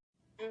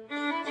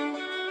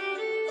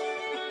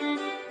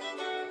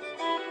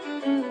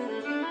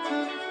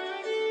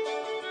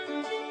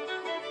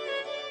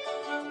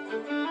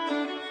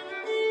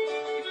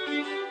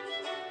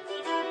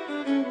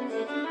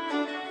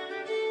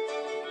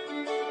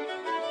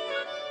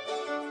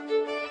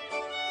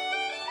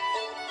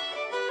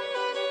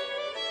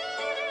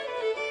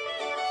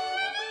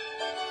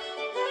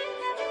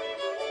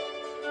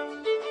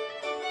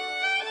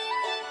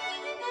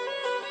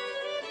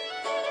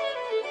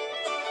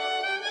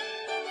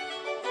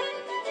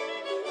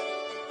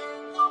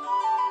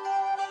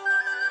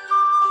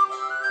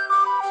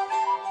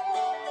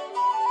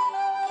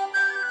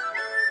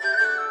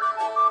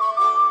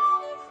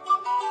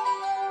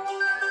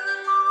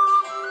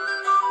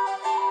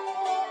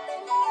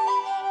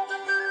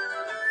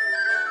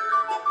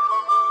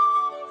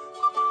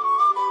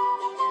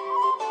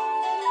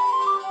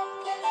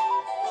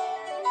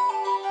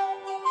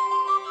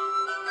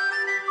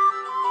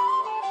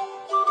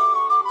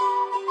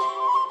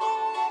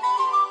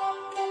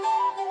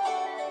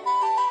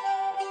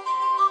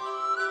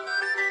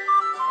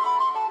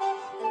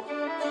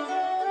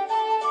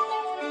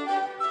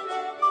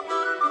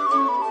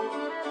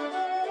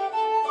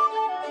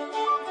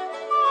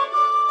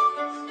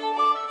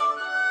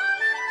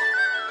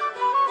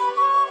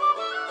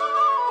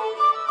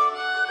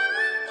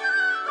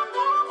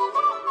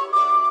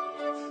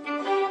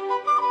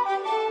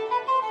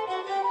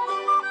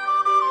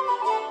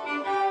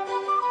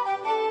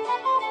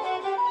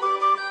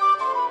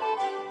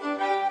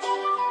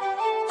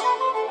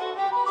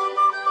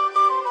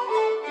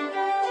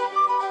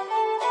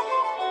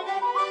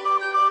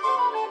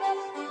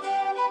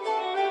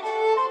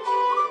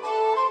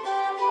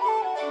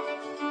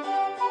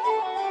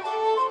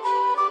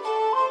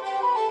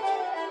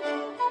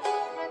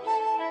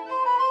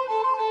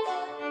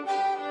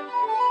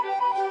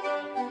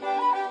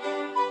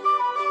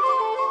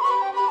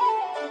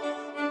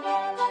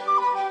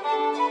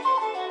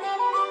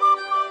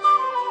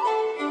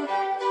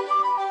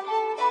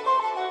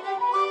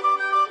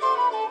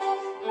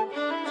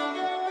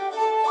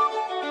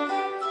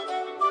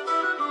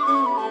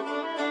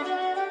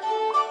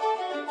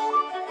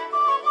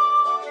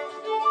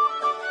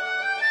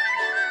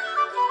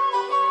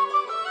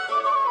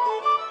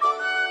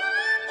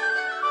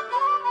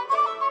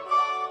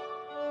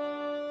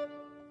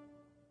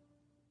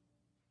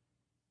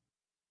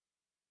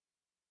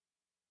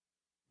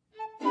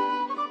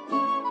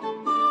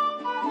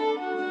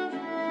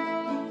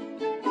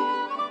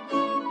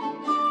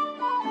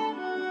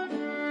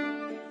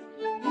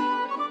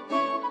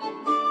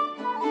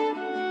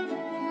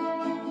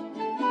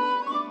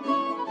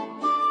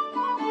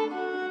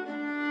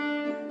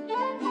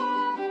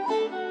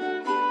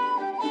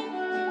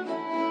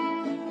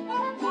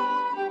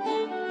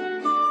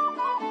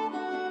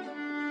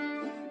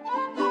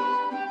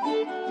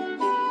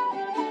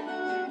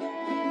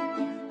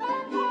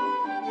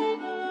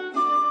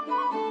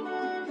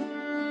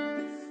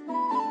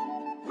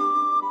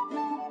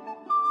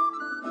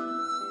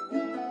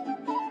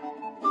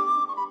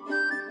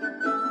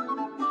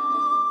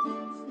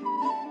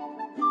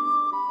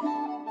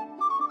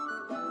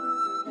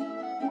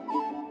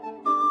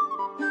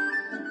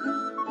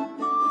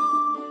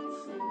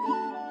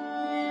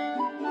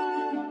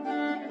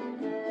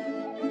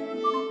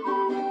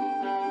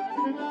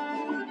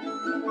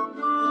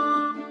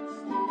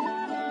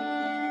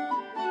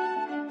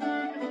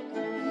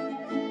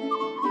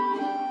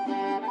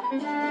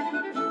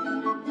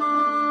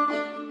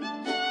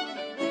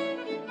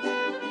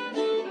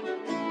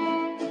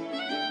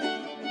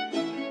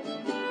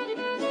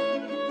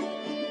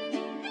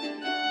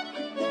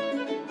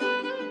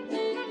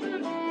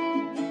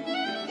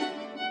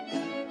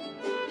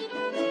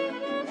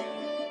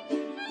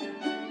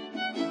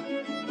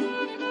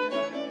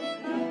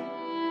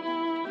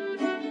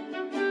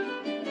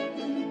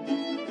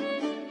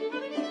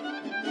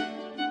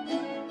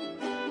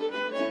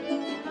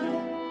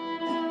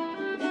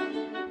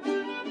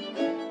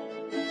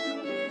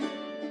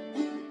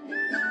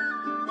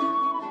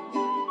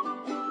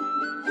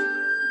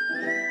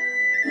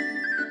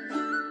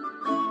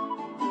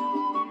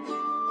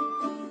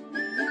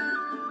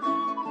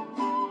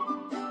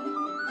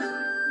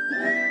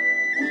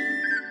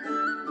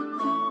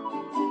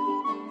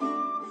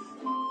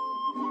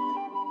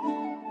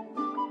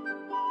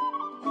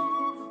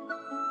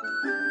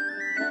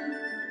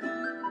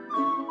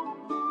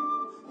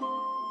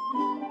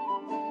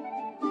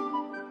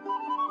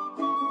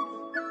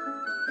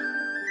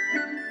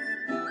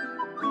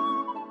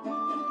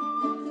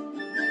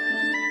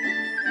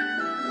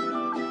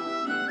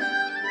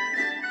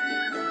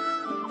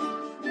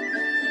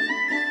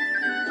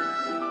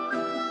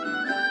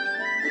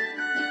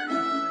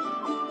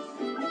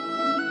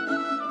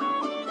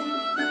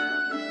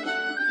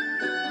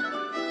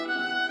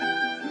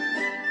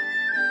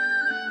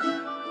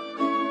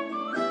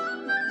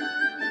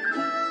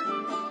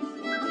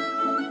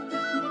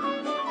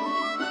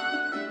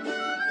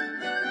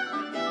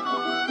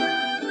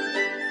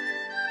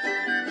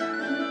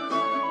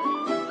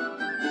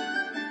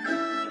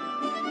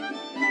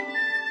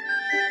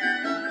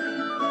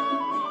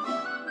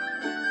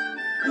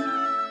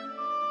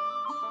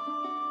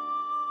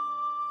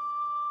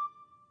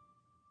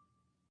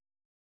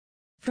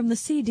 From the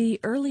CD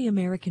Early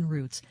American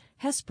Roots,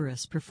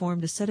 Hesperus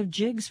performed a set of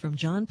jigs from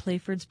John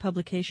Playford's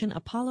publication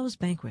Apollo's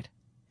Banquet.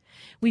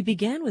 We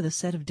began with a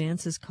set of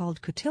dances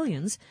called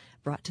cotillions,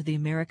 brought to the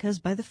Americas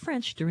by the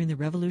French during the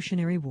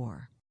Revolutionary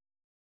War.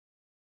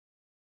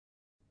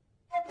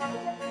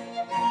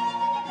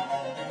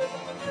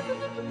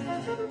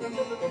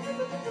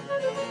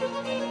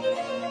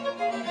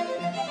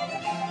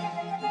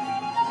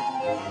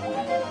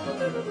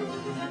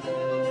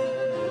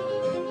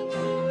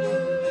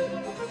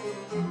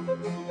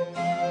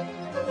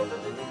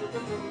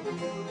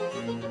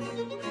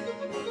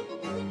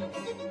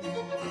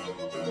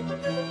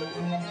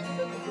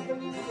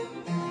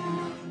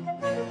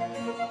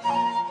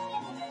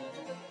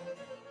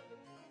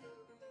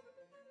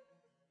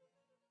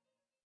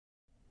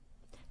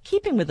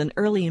 Keeping with an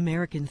early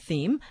American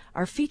theme,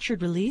 our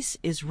featured release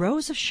is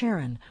Rose of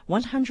Sharon,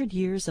 100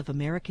 Years of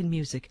American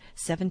Music,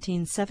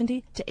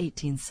 1770 to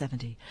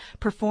 1870,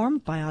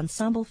 performed by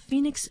Ensemble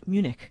Phoenix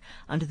Munich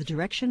under the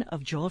direction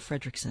of Joel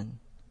Fredrickson.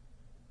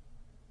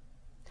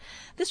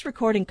 This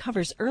recording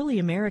covers early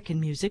American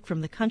music from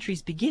the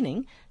country's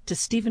beginning to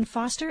Stephen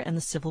Foster and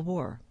the Civil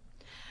War.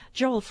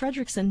 Joel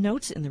Fredrickson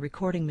notes in the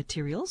recording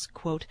materials,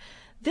 quote,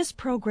 "This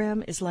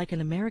program is like an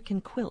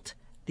American quilt.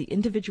 The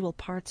individual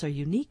parts are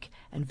unique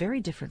and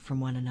very different from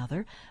one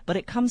another, but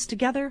it comes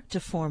together to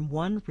form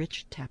one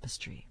rich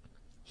tapestry."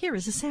 Here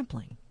is a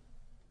sampling.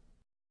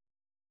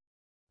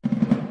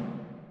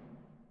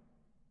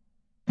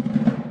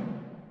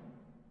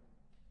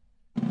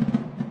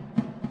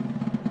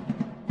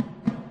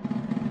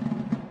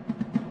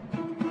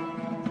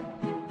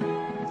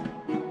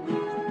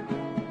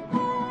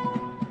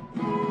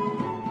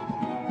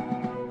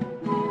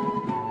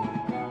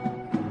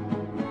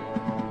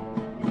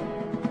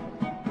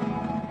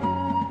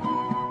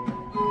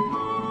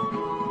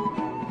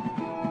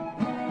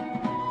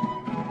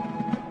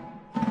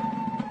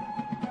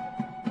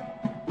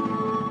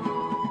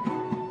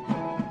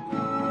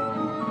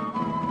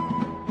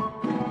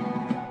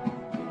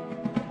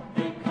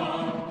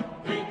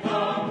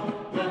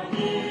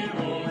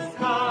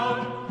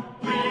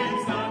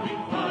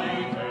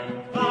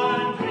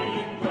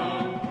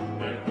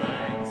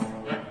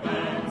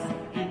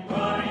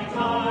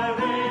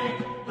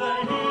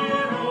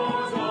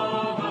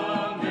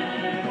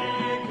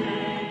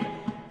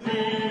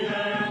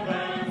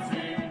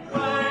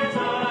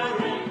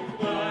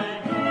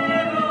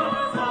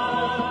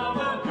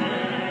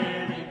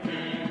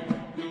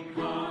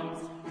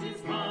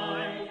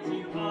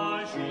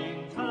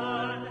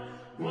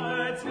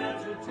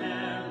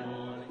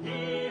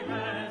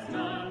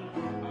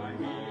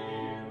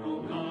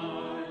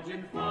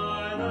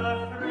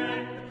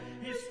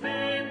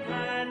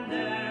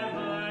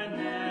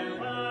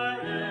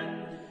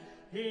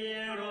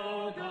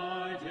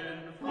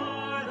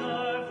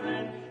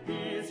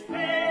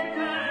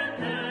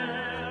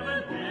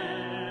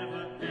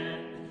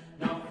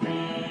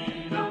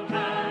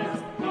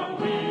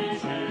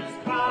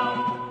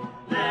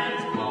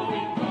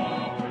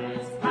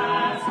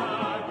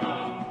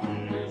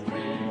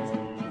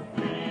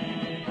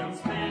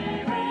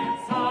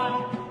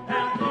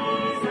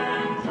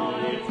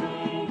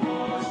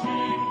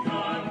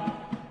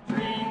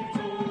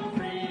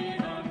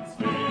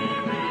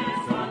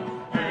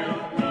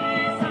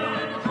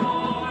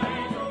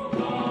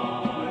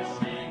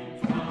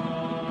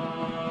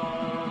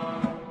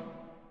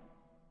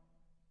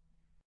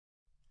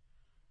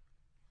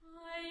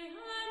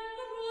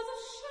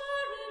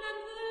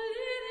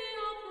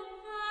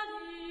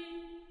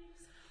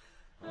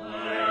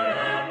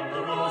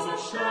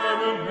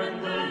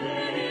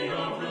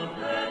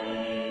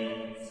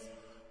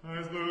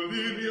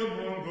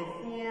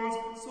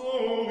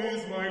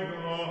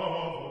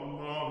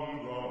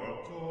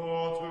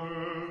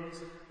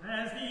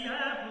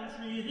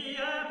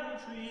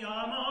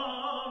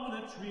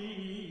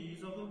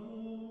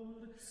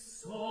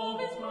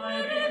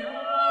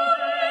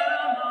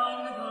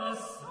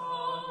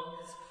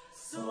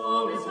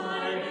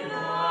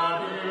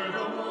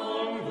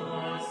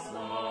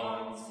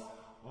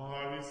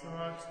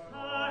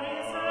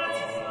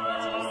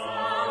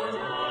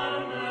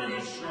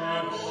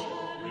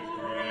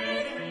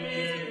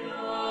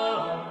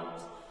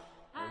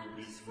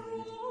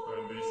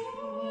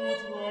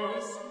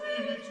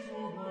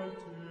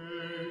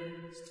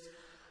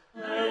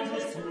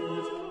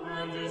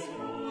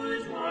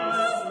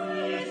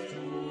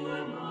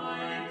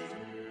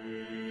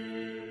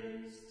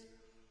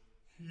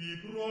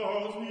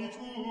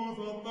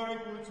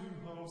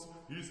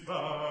 His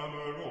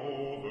banner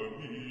over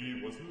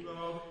me was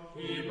love.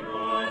 He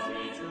brought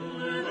me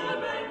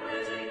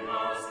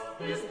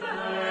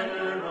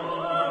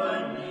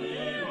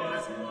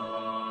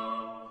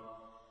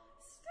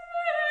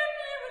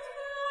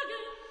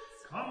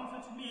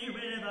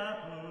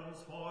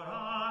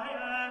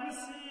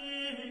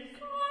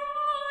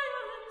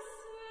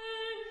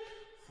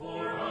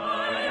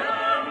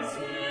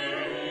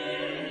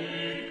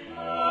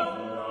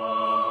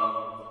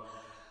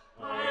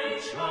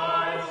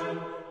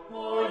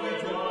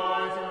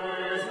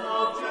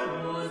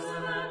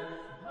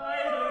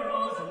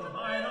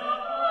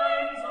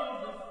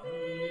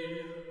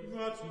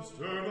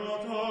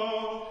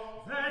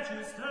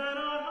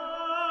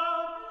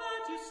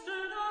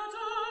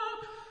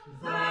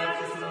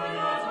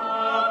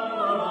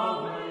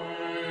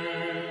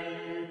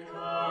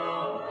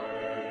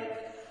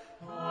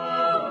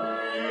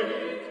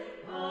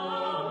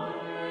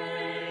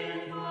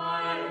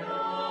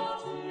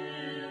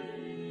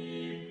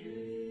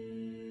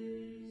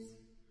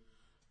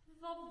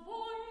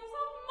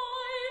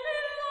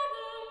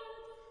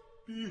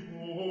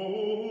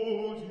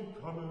Behold,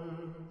 he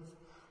cometh,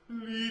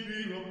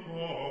 leaping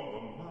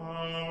upon the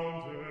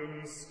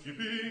mountain,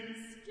 skipping,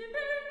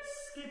 Skipping,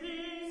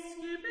 skipping,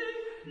 skipping,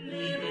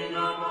 leaping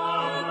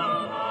upon the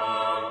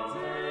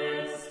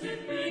mountain,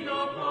 skipping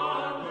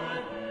upon the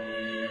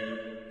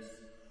hills.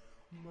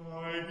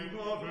 My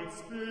beloved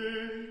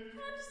spake,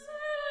 and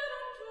said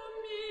unto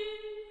me,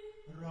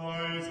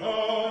 Rise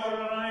up,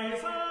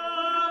 Rise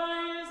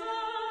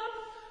up,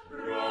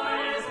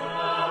 rise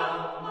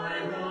up, my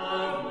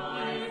love,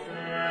 my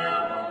fair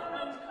one,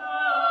 and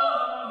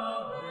come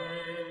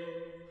away.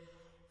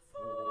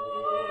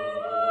 for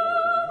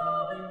the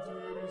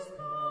winter is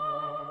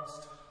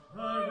past,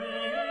 The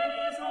rain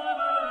is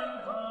over and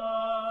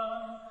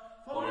gone.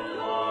 for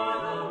Lord,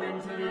 the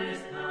winter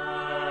is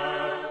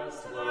past,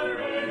 the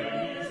rain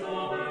is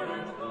over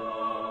and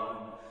gone.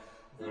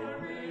 The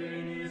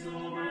rain is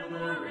over,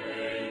 the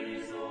rain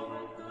is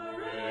over, the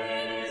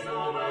rain is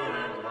over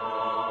and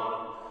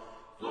gone.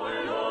 For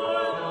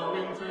Lord, the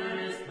winter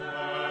is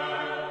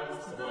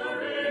past, the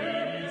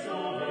rain is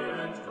over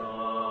and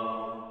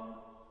gone.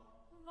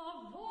 The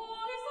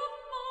voice of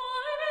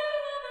my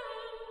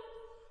beloved,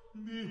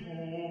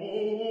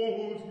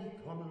 Behold, he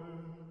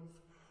cometh,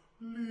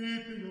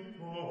 leaping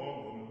upon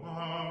the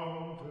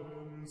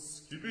mountain,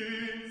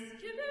 skipping,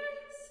 skipping,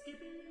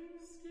 skipping,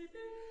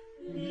 skipping,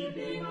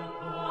 leaping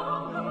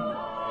upon the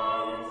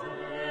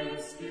mountain,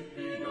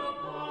 skipping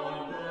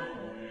upon the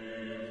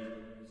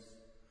hills.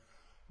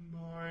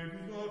 My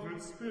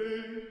beloved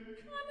spake,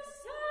 and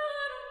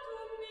said unto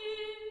me,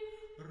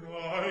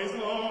 Rise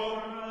up,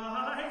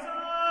 Rise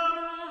up,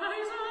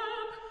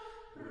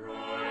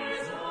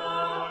 rise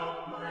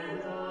up, my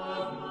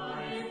love,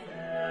 my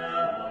fair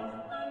one,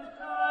 and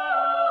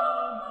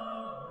come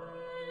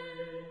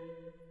away.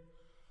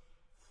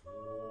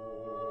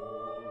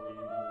 for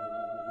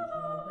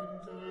the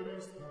winter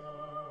is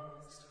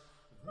past,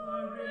 The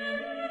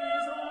rain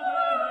is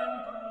over and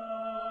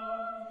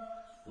gone.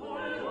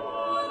 for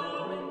Lord, the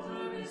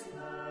winter is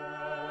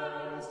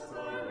past,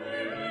 the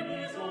rain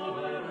is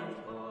over and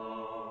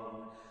gone.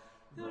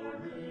 The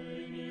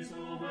rain is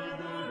over,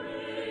 the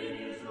rain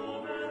is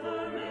over, the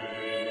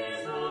rain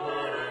is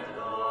over and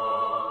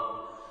gone.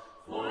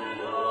 For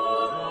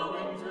Lord, the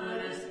winter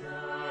is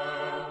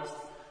past,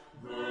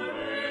 the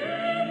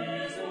rain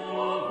is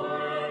over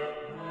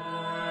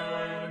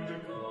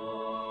and gone.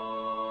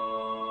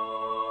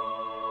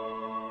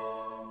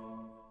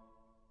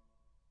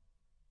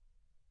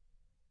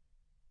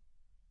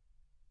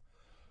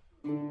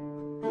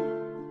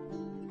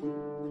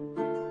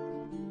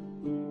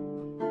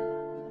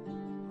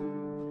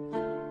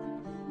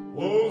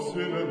 Oh,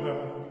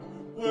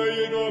 Cinnamon, where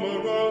you gonna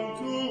run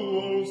to?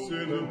 Oh,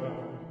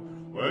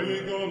 Cinnamon, where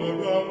you gonna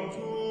run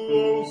to?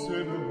 Oh,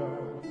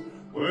 Cinnamon,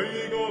 where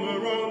you gonna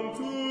run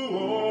to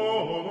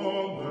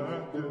on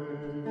that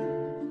day?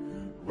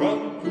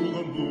 Run to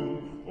the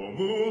moon, oh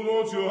moon,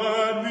 won't you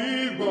hide me?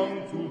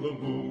 Run to the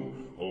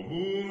moon, oh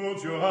moon,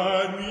 won't you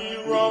hide me?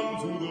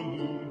 Run to the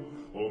moon,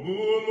 oh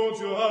moon, won't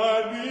you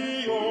hide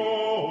me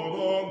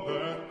on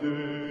that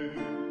day?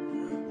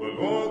 The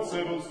Lord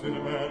said, oh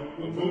Cinnamon,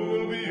 the moon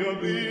will be a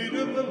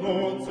beating. The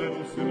Lord said,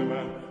 oh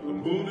Cinnamon, the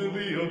moon will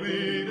be a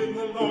beating.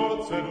 The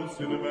Lord said, oh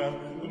Cinnamon,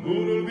 the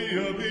moon will be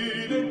a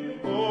beating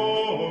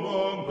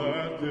on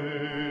that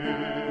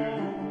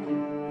day.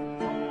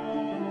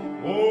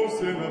 Oh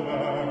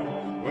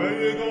Cinnamon,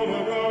 where you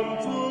gonna run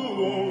to?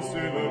 Oh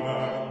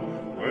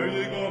Cinnamon, where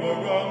you gonna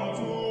run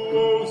to?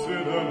 Oh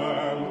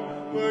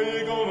Cinnamon, where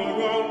you gonna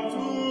run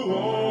to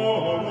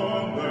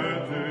on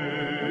that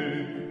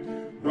day?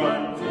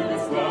 Run to the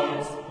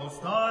stars, Oh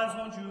stars,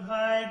 won't you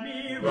hide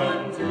me?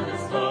 run to the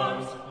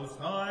stars, Oh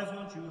stars,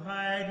 won't you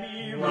hide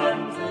me?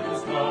 run to the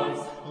stars,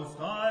 Oh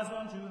stars,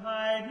 won't you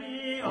hide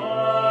me? Oh,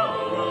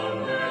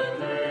 on that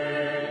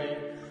day.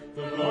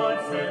 The Lord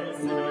said, oh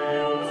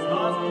Cinnamon, the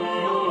stars will be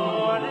your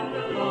horn, and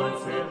the Lord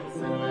said, oh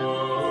Cinnamon,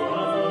 the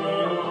stars will be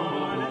your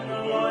horn, and the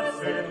Lord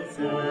said, oh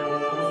Cinnamon,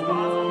 the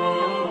stars will be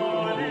your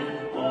horn, and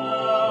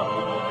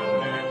on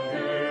that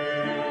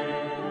day.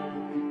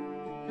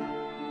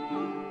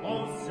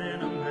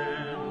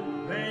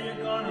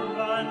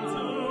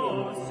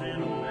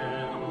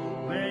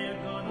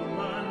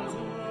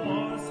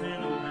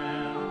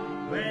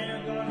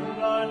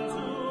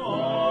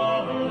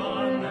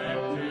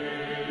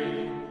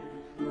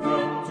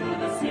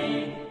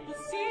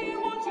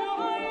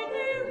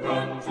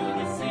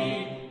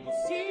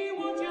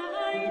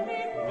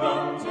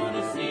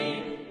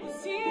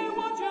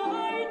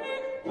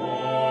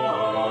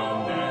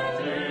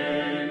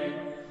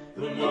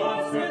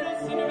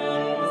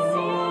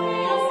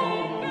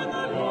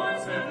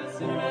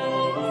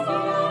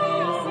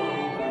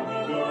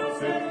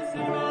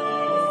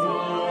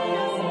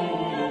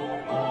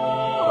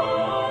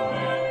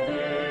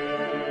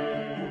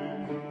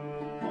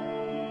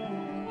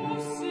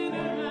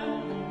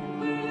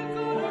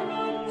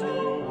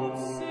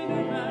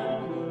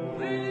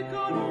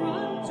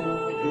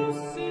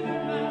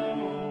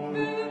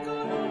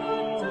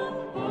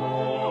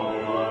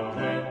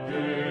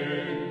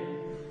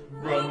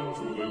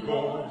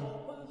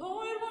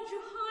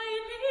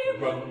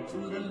 run to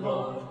the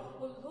Lord.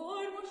 Oh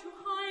Lord, won't you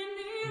hide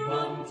me?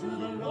 Run to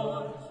the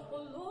Lord.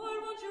 Oh Lord,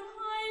 won't you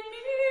hide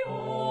me?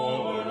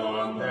 Oh, but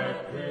on that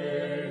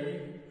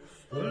day,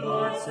 the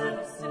Lord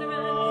said, Cinnamon,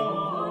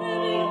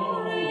 hurry,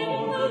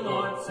 the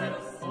Lord said,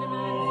 Cinnamon,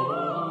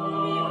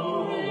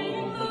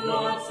 the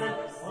Lord said,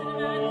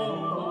 Cinnamon,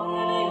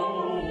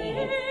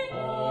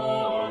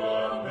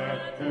 on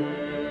that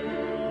day.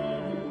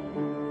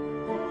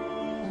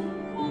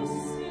 oh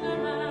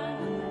Cinnamon,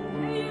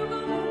 where you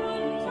gonna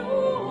run to?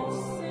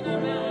 Oh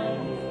Cinnamon,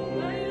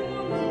 where you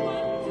gonna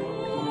run to?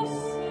 Oh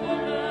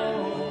Cinnamon,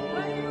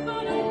 where you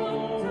gonna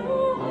run to?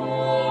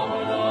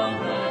 On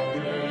that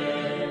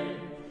day,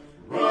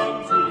 run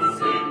to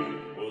Satan.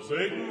 Oh,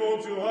 Satan,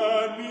 won't you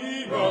hide me?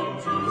 Run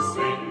to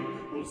Satan.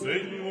 Oh,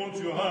 Satan, won't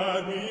you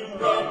hide me?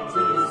 Run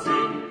to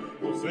Satan.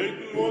 Oh,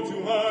 Satan, won't you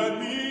hide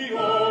me? Oh,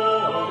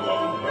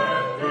 On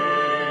that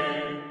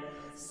day,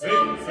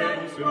 Satan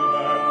said,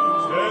 Cinnamon,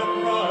 step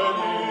right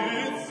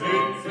in.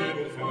 Satan said,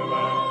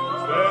 Cinnamon,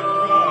 step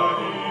right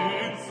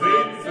in.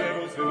 Satan said,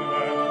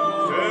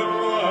 Cinnamon, step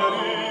right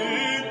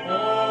in.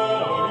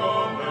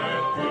 on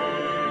that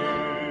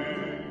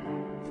day.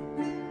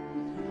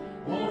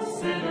 Oh,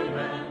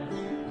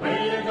 Cinnamon,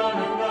 where you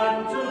gonna run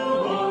to?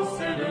 Oh,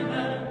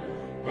 Cinnamon,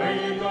 where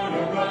you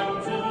gonna run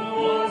to?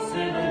 Oh,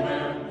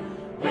 Cinnamon,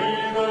 where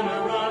you gonna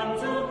run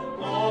to?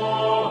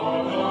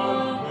 All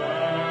on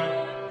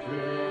that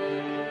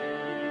day.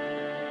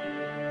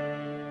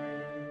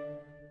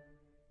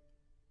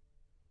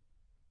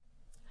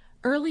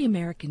 Early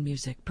American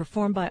music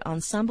performed by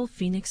Ensemble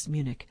Phoenix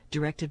Munich,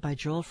 directed by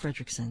Joel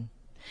Fredrickson.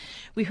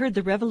 We heard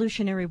the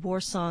Revolutionary War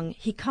song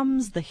He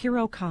Comes, the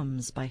Hero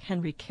Comes by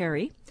Henry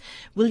Carey,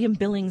 William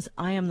Billings'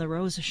 I Am the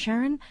Rose of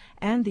Sharon,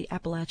 and the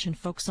Appalachian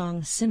folk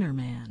song Sinner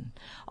Man,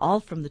 all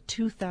from the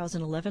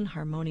 2011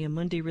 Harmonia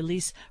Mundi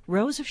release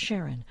Rose of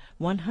Sharon,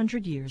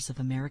 100 Years of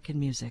American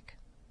Music.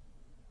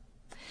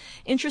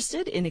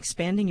 Interested in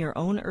expanding your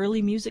own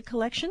early music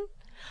collection?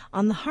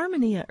 On the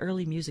Harmonia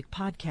Early Music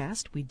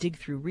podcast, we dig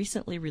through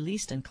recently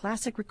released and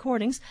classic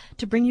recordings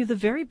to bring you the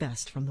very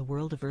best from the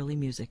world of early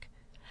music.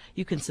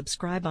 You can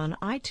subscribe on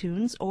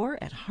iTunes or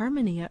at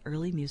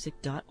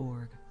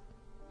harmoniaearlymusic.org.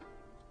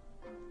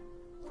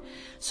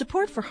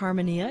 Support for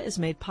Harmonia is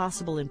made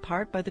possible in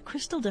part by the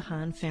Crystal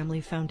DeHaan Family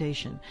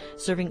Foundation,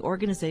 serving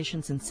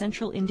organizations in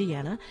central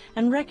Indiana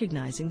and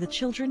recognizing the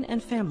children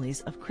and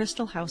families of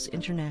Crystal House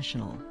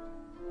International.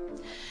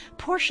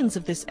 Portions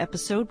of this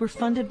episode were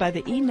funded by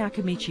the E.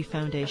 Nakamichi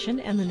Foundation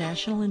and the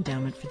National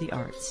Endowment for the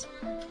Arts.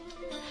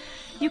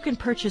 You can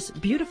purchase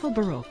Beautiful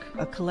Baroque,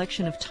 a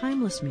collection of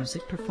timeless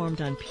music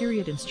performed on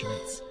period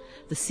instruments.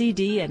 The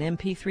CD and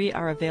MP3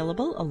 are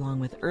available, along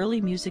with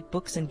early music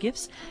books and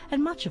gifts,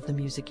 and much of the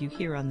music you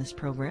hear on this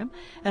program,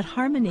 at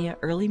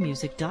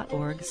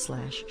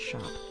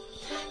harmoniaearlymusic.org/shop.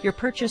 Your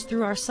purchase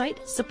through our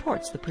site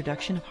supports the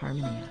production of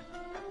Harmonia.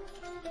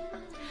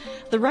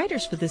 The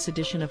writers for this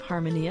edition of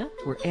Harmonia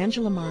were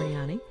Angela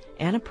Mariani,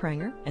 Anna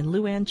Pranger, and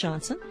Lou Ann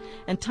Johnson,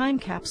 and time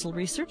capsule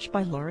research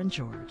by Lauren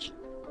George.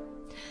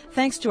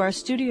 Thanks to our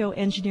studio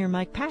engineer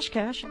Mike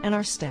Pashkash and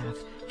our staff,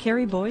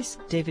 Carrie Boyce,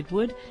 David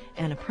Wood,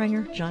 Anna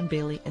Pranger, John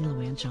Bailey, and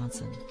Lou Ann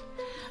Johnson.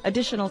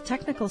 Additional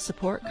technical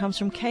support comes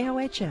from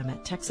KOHM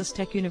at Texas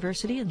Tech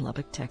University in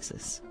Lubbock,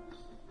 Texas.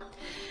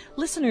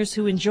 Listeners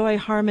who enjoy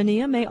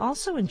Harmonia may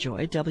also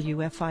enjoy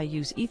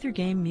WFIU's Ether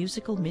Game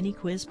Musical Mini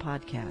Quiz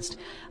podcast,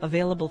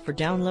 available for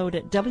download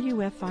at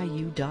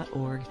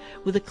wfiu.org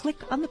with a click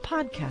on the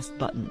podcast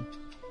button.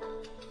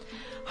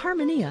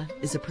 Harmonia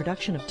is a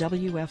production of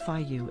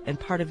WFIU and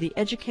part of the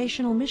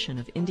educational mission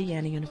of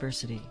Indiana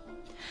University.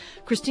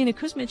 Christina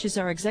Kuzmich is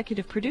our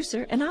executive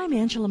producer, and I'm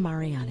Angela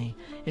Mariani,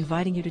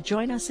 inviting you to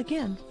join us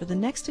again for the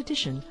next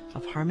edition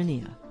of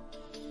Harmonia.